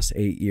in the last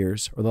 8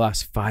 years or the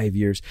last 5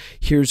 years.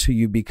 Here's who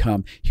you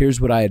become.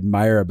 Here's what I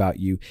admire about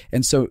you.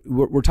 And so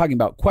we're talking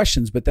about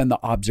questions, but then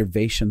the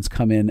observations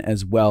come in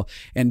as well.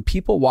 And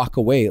people walk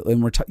away.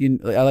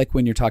 And I like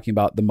when you're talking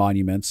about the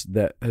monuments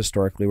that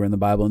historically were in the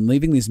Bible and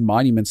leaving these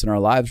monuments in our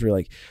lives. We're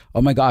like,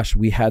 oh my gosh,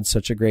 we had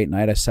such a great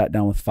night. I sat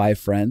down with 5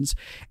 friends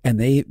and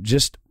they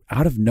just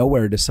out of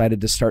nowhere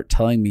decided to start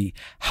telling me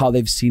how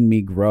they've seen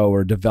me grow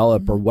or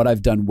develop or what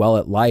I've done well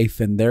at life.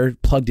 And they're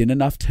plugged in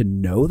enough to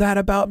know that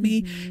about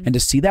me and to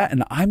see that.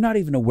 And I'm not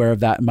even aware of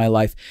that in my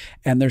life.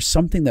 And there's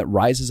something that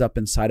rises up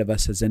inside of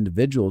us as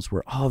individuals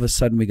where all of a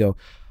sudden we go,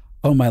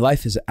 oh, my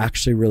life is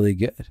actually really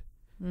good.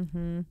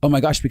 Oh my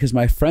gosh, because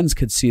my friends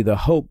could see the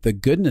hope, the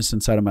goodness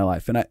inside of my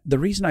life. And the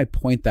reason I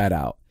point that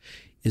out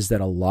is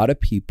that a lot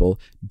of people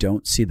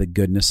don't see the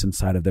goodness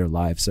inside of their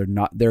lives.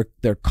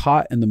 They're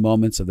caught in the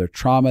moments of their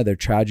trauma, their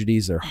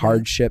tragedies, their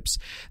hardships.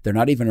 They're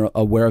not even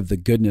aware of the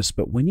goodness.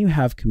 But when you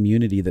have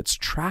community that's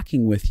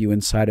tracking with you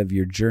inside of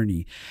your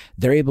journey,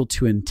 they're able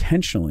to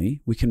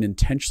we can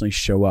intentionally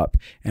show up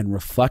and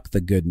reflect the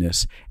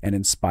goodness and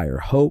inspire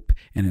hope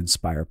and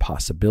inspire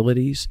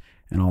possibilities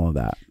and all of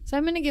that. So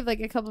I'm going to give like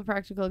a couple of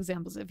practical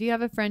examples. If you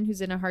have a friend who's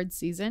in a hard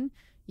season,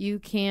 you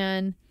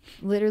can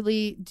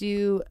literally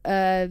do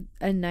a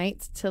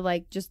night to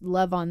like just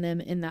love on them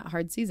in that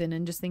hard season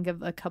and just think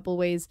of a couple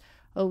ways.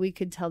 Oh, we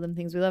could tell them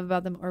things we love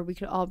about them, or we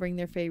could all bring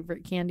their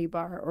favorite candy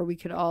bar, or we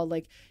could all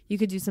you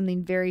could do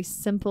something very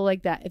simple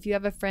like that. If you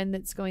have a friend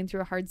that's going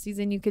through a hard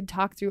season, you could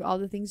talk through all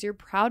the things you're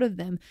proud of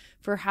them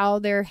for how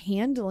they're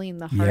handling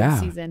the hard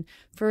season,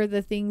 for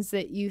the things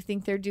that you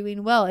think they're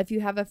doing well. If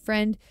you have a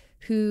friend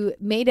who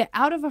made it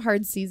out of a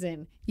hard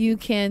season, you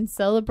can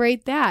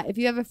celebrate that. If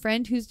you have a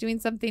friend who's doing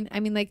something,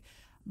 like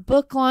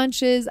book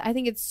launches, I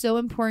think it's so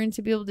important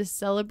to be able to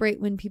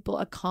celebrate when people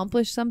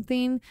accomplish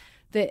something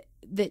that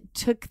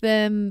took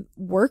them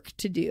work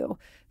to do.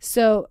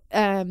 So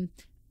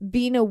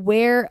being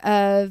aware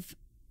of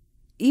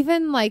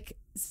even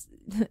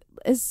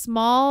as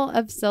small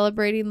of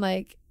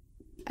celebrating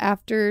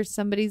after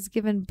somebody's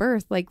given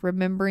birth,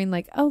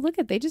 remembering oh, look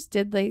at, they just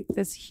did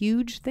this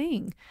huge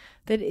thing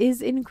that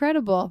is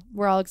incredible.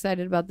 We're all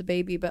excited about the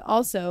baby, but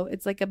also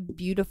it's a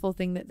beautiful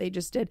thing that they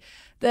just did.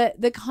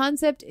 The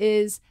concept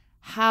is,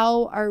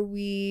 how are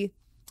we?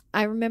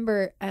 I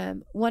remember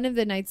one of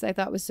the nights I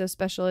thought was so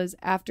special is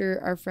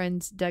after our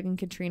friends Doug and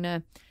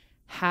Katrina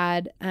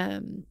had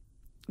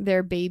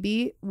their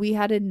baby, we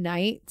had a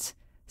night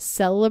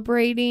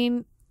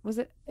celebrating.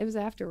 It was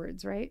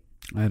afterwards, right?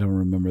 I don't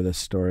remember this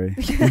story.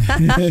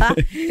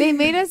 They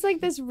made us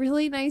like this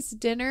really nice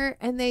dinner,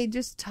 and they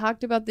just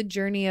talked about the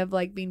journey of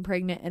like being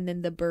pregnant and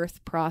then the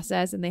birth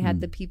process. And they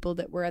had the people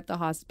that were at the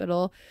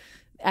hospital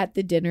at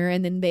the dinner,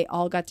 and then they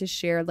all got to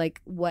share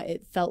like what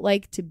it felt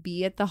like to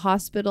be at the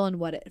hospital and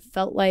what it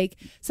felt like.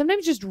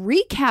 Sometimes just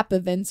recap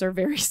events are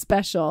very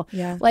special.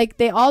 Yeah. Like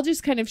they all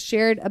just kind of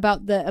shared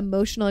about the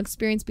emotional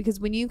experience,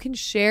 because when you can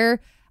share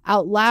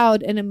out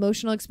loud an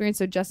emotional experience.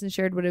 So Justin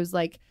shared what it was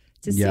like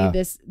to see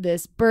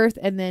this birth,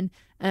 and then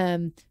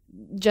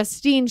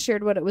Justine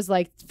shared what it was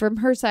like from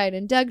her side,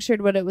 and Doug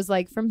shared what it was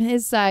like from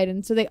his side.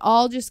 And so they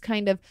all just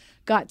kind of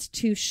got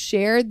to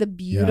share the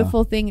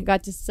beautiful thing, and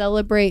got to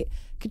celebrate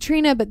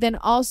Katrina, but then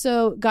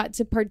also got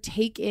to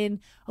partake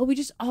in, we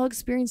just all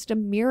experienced a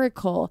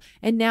miracle.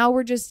 And now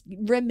we're just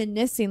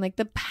reminiscing. Like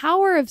the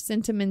power of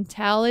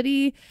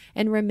sentimentality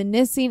and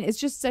reminiscing is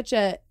just such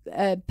a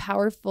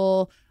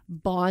powerful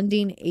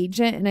bonding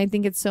agent. And I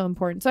think it's so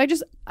important. So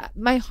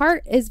my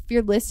heart is, if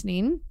you're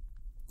listening,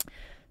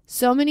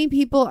 so many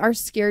people are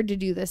scared to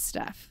do this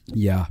stuff.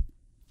 Yeah.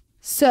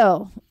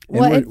 So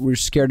we're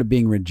scared of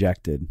being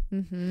rejected.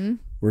 Mm-hmm.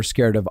 We're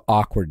scared of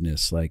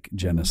awkwardness, like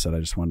Jenna said. I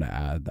just wanted to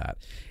add that.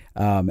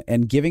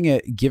 And giving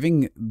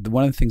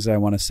one of the things that I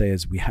want to say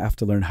is we have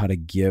to learn how to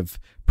give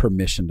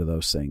permission to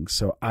those things.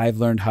 So I've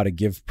learned how to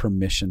give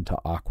permission to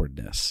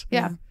awkwardness.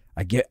 Yeah.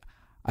 I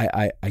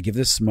give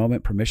this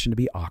moment permission to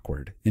be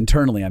awkward.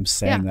 Internally, I'm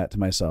saying that to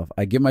myself.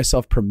 I give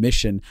myself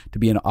permission to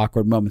be in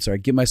awkward moments, or I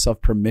give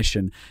myself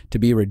permission to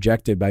be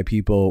rejected by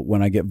people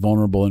when I get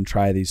vulnerable and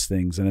try these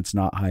things, and it's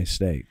not high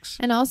stakes.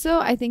 And also,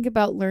 I think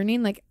about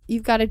learning, like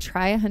you've got to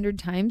try 100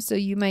 times. So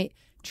you might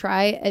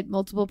try at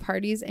multiple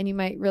parties, and you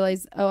might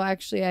realize,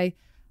 actually,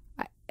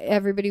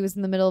 everybody was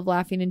in the middle of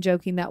laughing and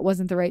joking. That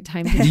wasn't the right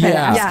time to try to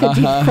ask a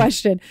deep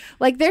question.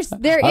 Like I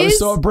was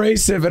so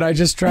abrasive, and I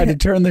just tried to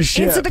turn the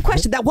ship. Answer the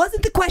question. That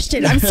wasn't the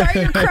question. I'm sorry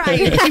you're crying.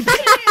 You didn't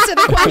answer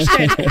the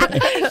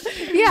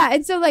question. Yeah.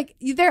 And so like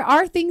there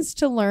are things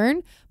to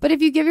learn, but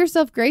if you give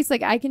yourself grace,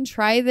 like I can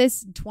try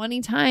this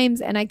 20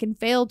 times and I can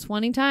fail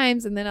 20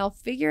 times, and then I'll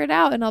figure it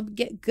out and I'll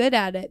get good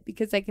at it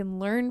because I can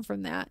learn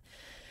from that.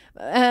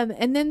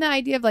 And then the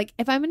idea of like,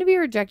 if I'm going to be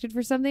rejected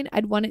for something,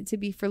 I'd want it to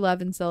be for love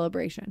and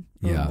celebration.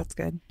 Yeah, that's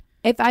good.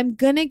 If I'm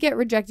going to get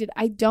rejected,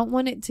 I don't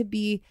want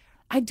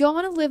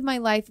to live my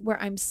life where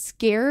I'm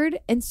scared.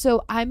 And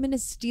so I'm going to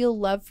steal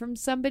love from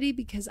somebody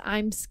because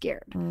I'm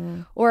scared,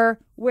 or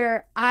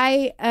where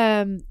I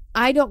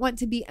don't want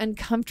to be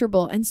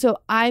uncomfortable. And so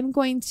I'm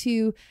going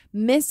to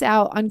miss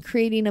out on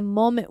creating a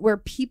moment where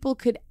people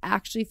could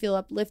actually feel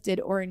uplifted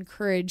or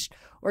encouraged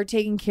or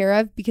taken care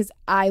of because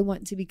I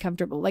want to be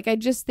comfortable. Like, I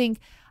just think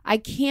I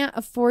can't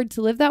afford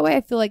to live that way. I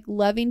feel like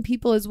loving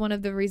people is one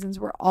of the reasons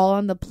we're all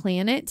on the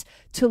planet,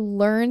 to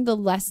learn the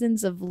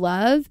lessons of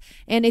love.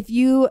 And if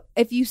you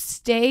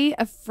stay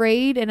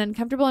afraid and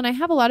uncomfortable, and I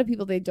have a lot of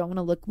people, they don't want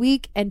to look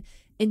weak, and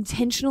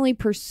intentionally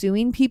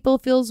pursuing people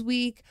feels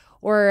weak,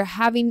 or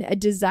having a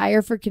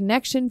desire for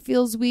connection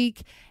feels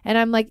weak. And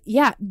I'm like,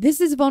 yeah,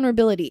 this is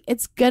vulnerability.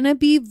 It's gonna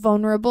be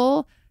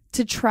vulnerable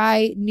to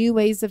try new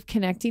ways of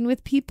connecting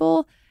with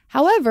people.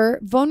 However,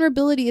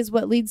 vulnerability is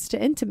what leads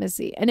to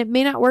intimacy, and it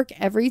may not work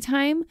every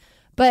time,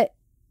 but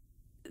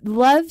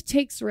love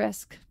takes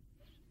risk.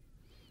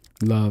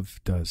 Love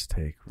does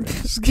take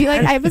risk.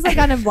 I was like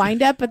on a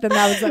wind up, but then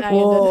that was when I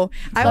ended.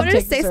 I wanted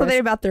to say something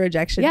about the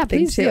rejection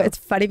thing too. It's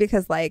funny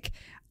because like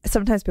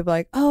sometimes people are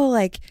like, oh,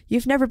 like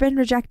you've never been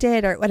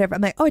rejected or whatever.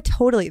 I'm like, oh,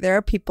 totally. There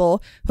are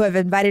people who have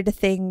invited to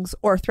things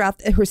or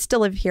who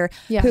still live here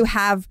who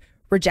have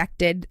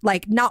rejected,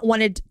 like not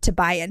wanted to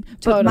buy in.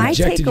 Totally. But my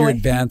rejected your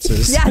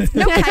advances. Yes,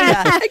 no,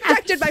 kind of.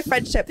 Rejected my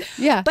friendship.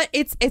 Yeah. But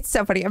it's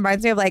so funny. It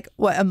reminds me of like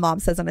what a mom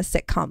says on a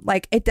sitcom.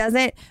 Like it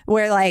doesn't,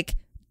 where like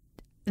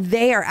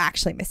they are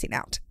actually missing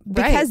out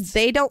because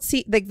they don't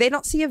see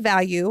a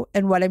value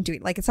in what I'm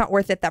doing. Like it's not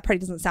worth it. That party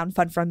doesn't sound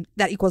fun from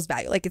that equals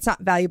value. Like it's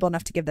not valuable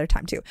enough to give their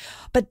time to.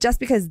 But just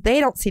because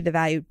they don't see the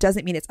value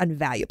doesn't mean it's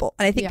unvaluable.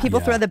 And I think people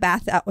throw the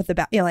bath out with the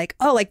bath, like,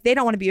 oh, like they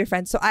don't want to be your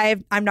friend, so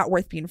I'm not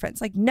worth being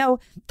friends. Like, no,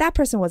 that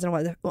person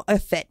wasn't a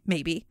fit,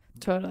 maybe.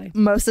 Totally.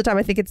 Most of the time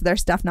I think it's their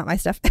stuff, not my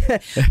stuff.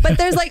 But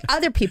there's like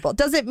other people.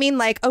 Doesn't mean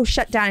like, oh,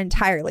 shut down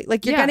entirely.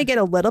 Like you're going to get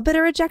a little bit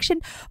of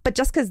rejection, but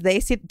just because they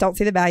don't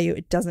see the value,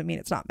 it doesn't mean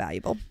it's not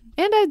valuable.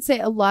 And I'd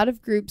say a lot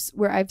of groups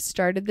where I've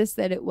started this,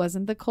 that it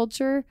wasn't the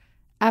culture,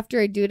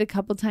 after I do it a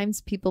couple times,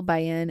 people buy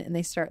in and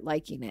they start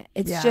liking it.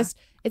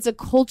 It's a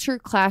culture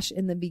clash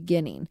in the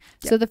beginning.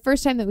 So the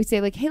first time that we say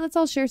like, hey, let's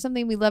all share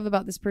something we love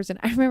about this person.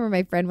 I remember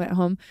my friend went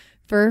home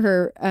for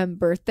her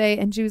birthday,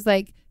 and she was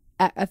like,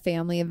 at a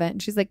family event,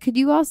 and she's like, could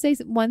you all say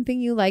one thing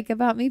you like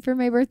about me for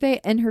my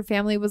birthday? And her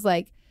family was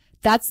like,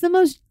 that's the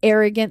most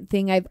arrogant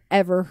thing I've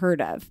ever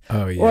heard of.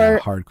 Oh yeah, or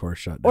hardcore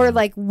shutdown. Or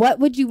like, what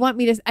would you want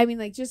me to? I mean,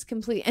 like just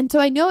complete. And so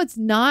I know it's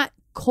not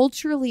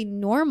culturally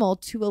normal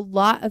to a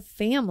lot of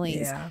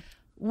families. Yeah.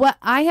 What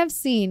I have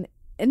seen,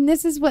 and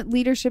this is what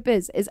leadership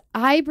is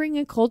I bring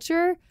a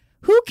culture.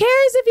 Who cares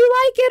if you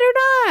like it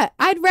or not?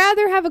 I'd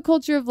rather have a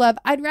culture of love.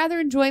 I'd rather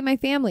enjoy my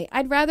family.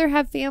 I'd rather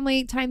have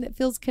family time that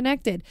feels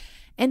connected.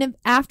 And if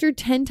after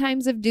 10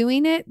 times of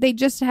doing it, they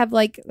just have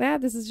like,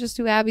 this is just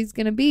who Abby's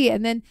going to be.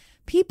 And then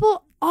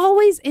people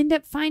always end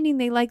up finding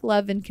they like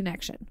love and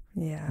connection.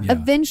 Yeah.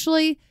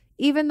 Eventually,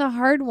 even the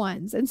hard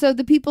ones. And so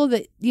the people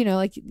that, you know,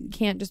 like, you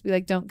can't just be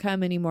like, don't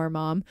come anymore,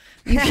 mom.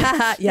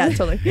 Yeah,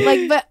 totally.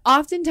 Like, but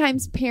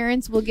oftentimes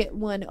parents will get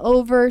won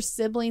over,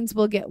 siblings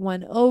will get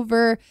won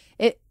over.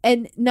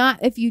 And not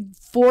if you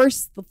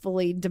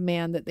forcefully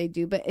demand that they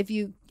do, but if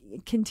you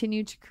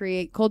continue to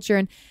create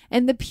culture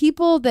and the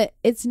people that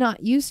it's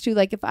not used to,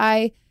 like if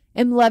I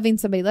am loving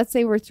somebody, let's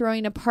say we're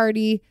throwing a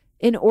party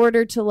in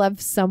order to love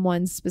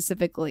someone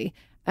specifically.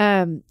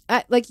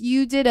 Like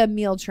you did a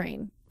meal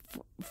train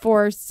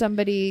for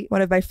somebody.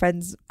 One of my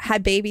friends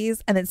had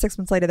babies, and then 6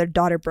 months later, their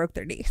daughter broke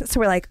their knee. So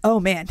we're like, oh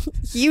man,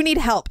 you need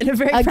help in a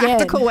very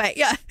practical way.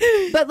 Yeah.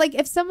 But like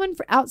if someone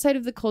outside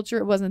of the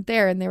culture wasn't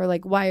there and they were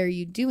like, why are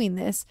you doing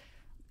this?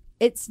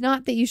 It's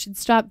not that you should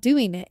stop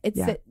doing it. It's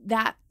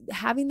that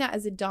having that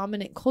as a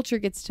dominant culture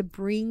gets to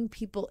bring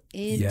people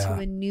into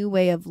a new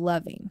way of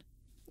loving.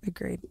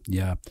 Agreed.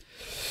 Yeah.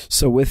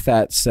 So with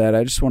that said,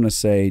 I just want to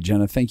say,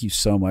 Jenna, thank you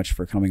so much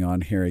for coming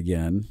on here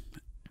again.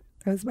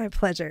 It was my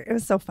pleasure. It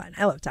was so fun.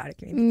 I love talking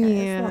to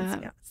you guys.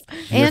 Yeah.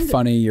 You're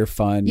funny. You're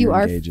fun. You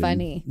are engaging.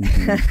 funny.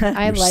 Mm-hmm.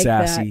 I You're like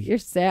sassy. that. You're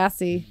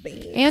sassy.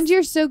 Thanks. And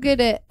you're so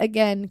good at,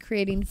 again,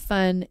 creating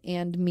fun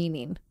and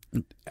meaning.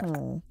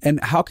 Oh.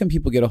 And how can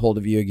people get a hold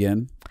of you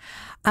again?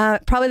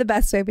 Probably the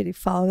best way would be to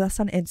follow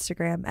us on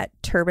Instagram at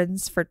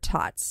Turbans for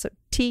Tots. So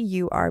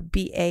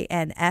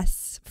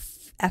TURBANSFORTOTS.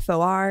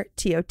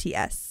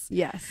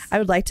 Yes. I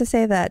would like to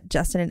say that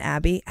Justin and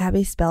Abby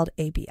spelled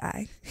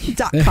ABI.com.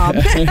 I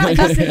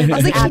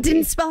was like, he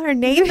didn't spell her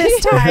name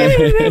this time.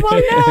 They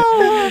won't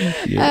know.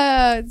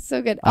 It's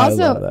so good. I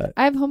Also, love that.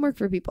 I have homework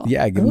for people.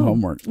 Yeah, give them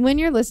homework. When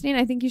you're listening,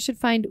 I think you should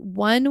find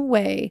one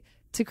way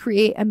to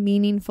create a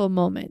meaningful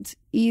moment.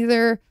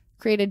 Either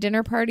create a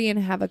dinner party and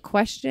have a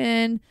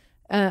question,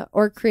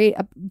 or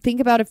think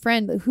about a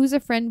friend. Who's a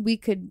friend we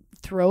could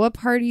throw a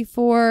party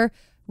for?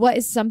 What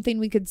is something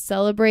we could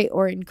celebrate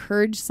or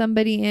encourage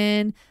somebody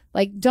in?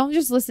 Like, don't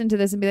just listen to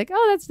this and be like,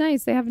 oh, that's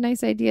nice. They have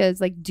nice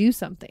ideas. Like, do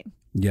something.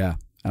 Yeah,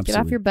 absolutely. Get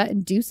off your butt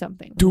and do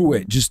something. Do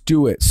it. Just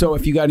do it. So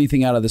if you got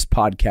anything out of this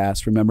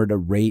podcast, remember to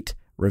rate,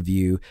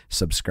 review,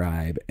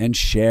 subscribe, and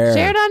share.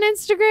 Share it on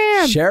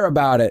Instagram. Share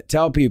about it.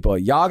 Tell people.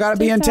 Y'all got to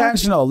be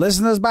intentional.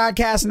 Listen to this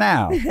podcast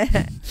now.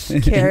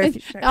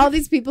 All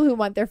these people who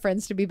want their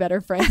friends to be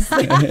better friends.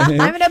 Like, I'm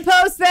going to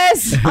post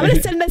this. I'm going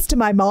to send this to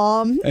my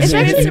mom. Here's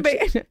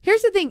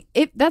the thing.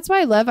 That's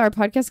why I love our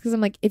podcast, because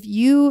I'm like, if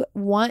you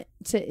want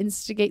to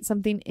instigate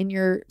something in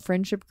your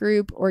friendship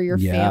group or your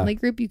family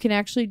group, you can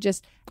actually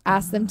just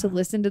ask them to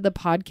listen to the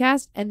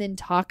podcast and then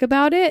talk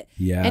about it.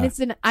 Yeah. And it's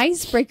an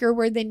icebreaker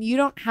where then you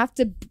don't have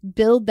to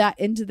build that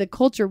into the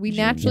culture. We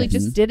naturally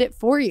just did it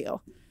for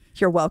you.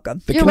 You're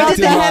welcome. The tip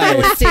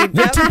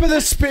of the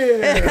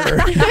spear.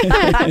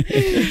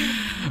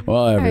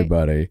 Well,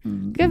 everybody.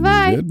 Right.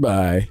 Goodbye.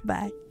 Goodbye.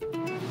 Bye.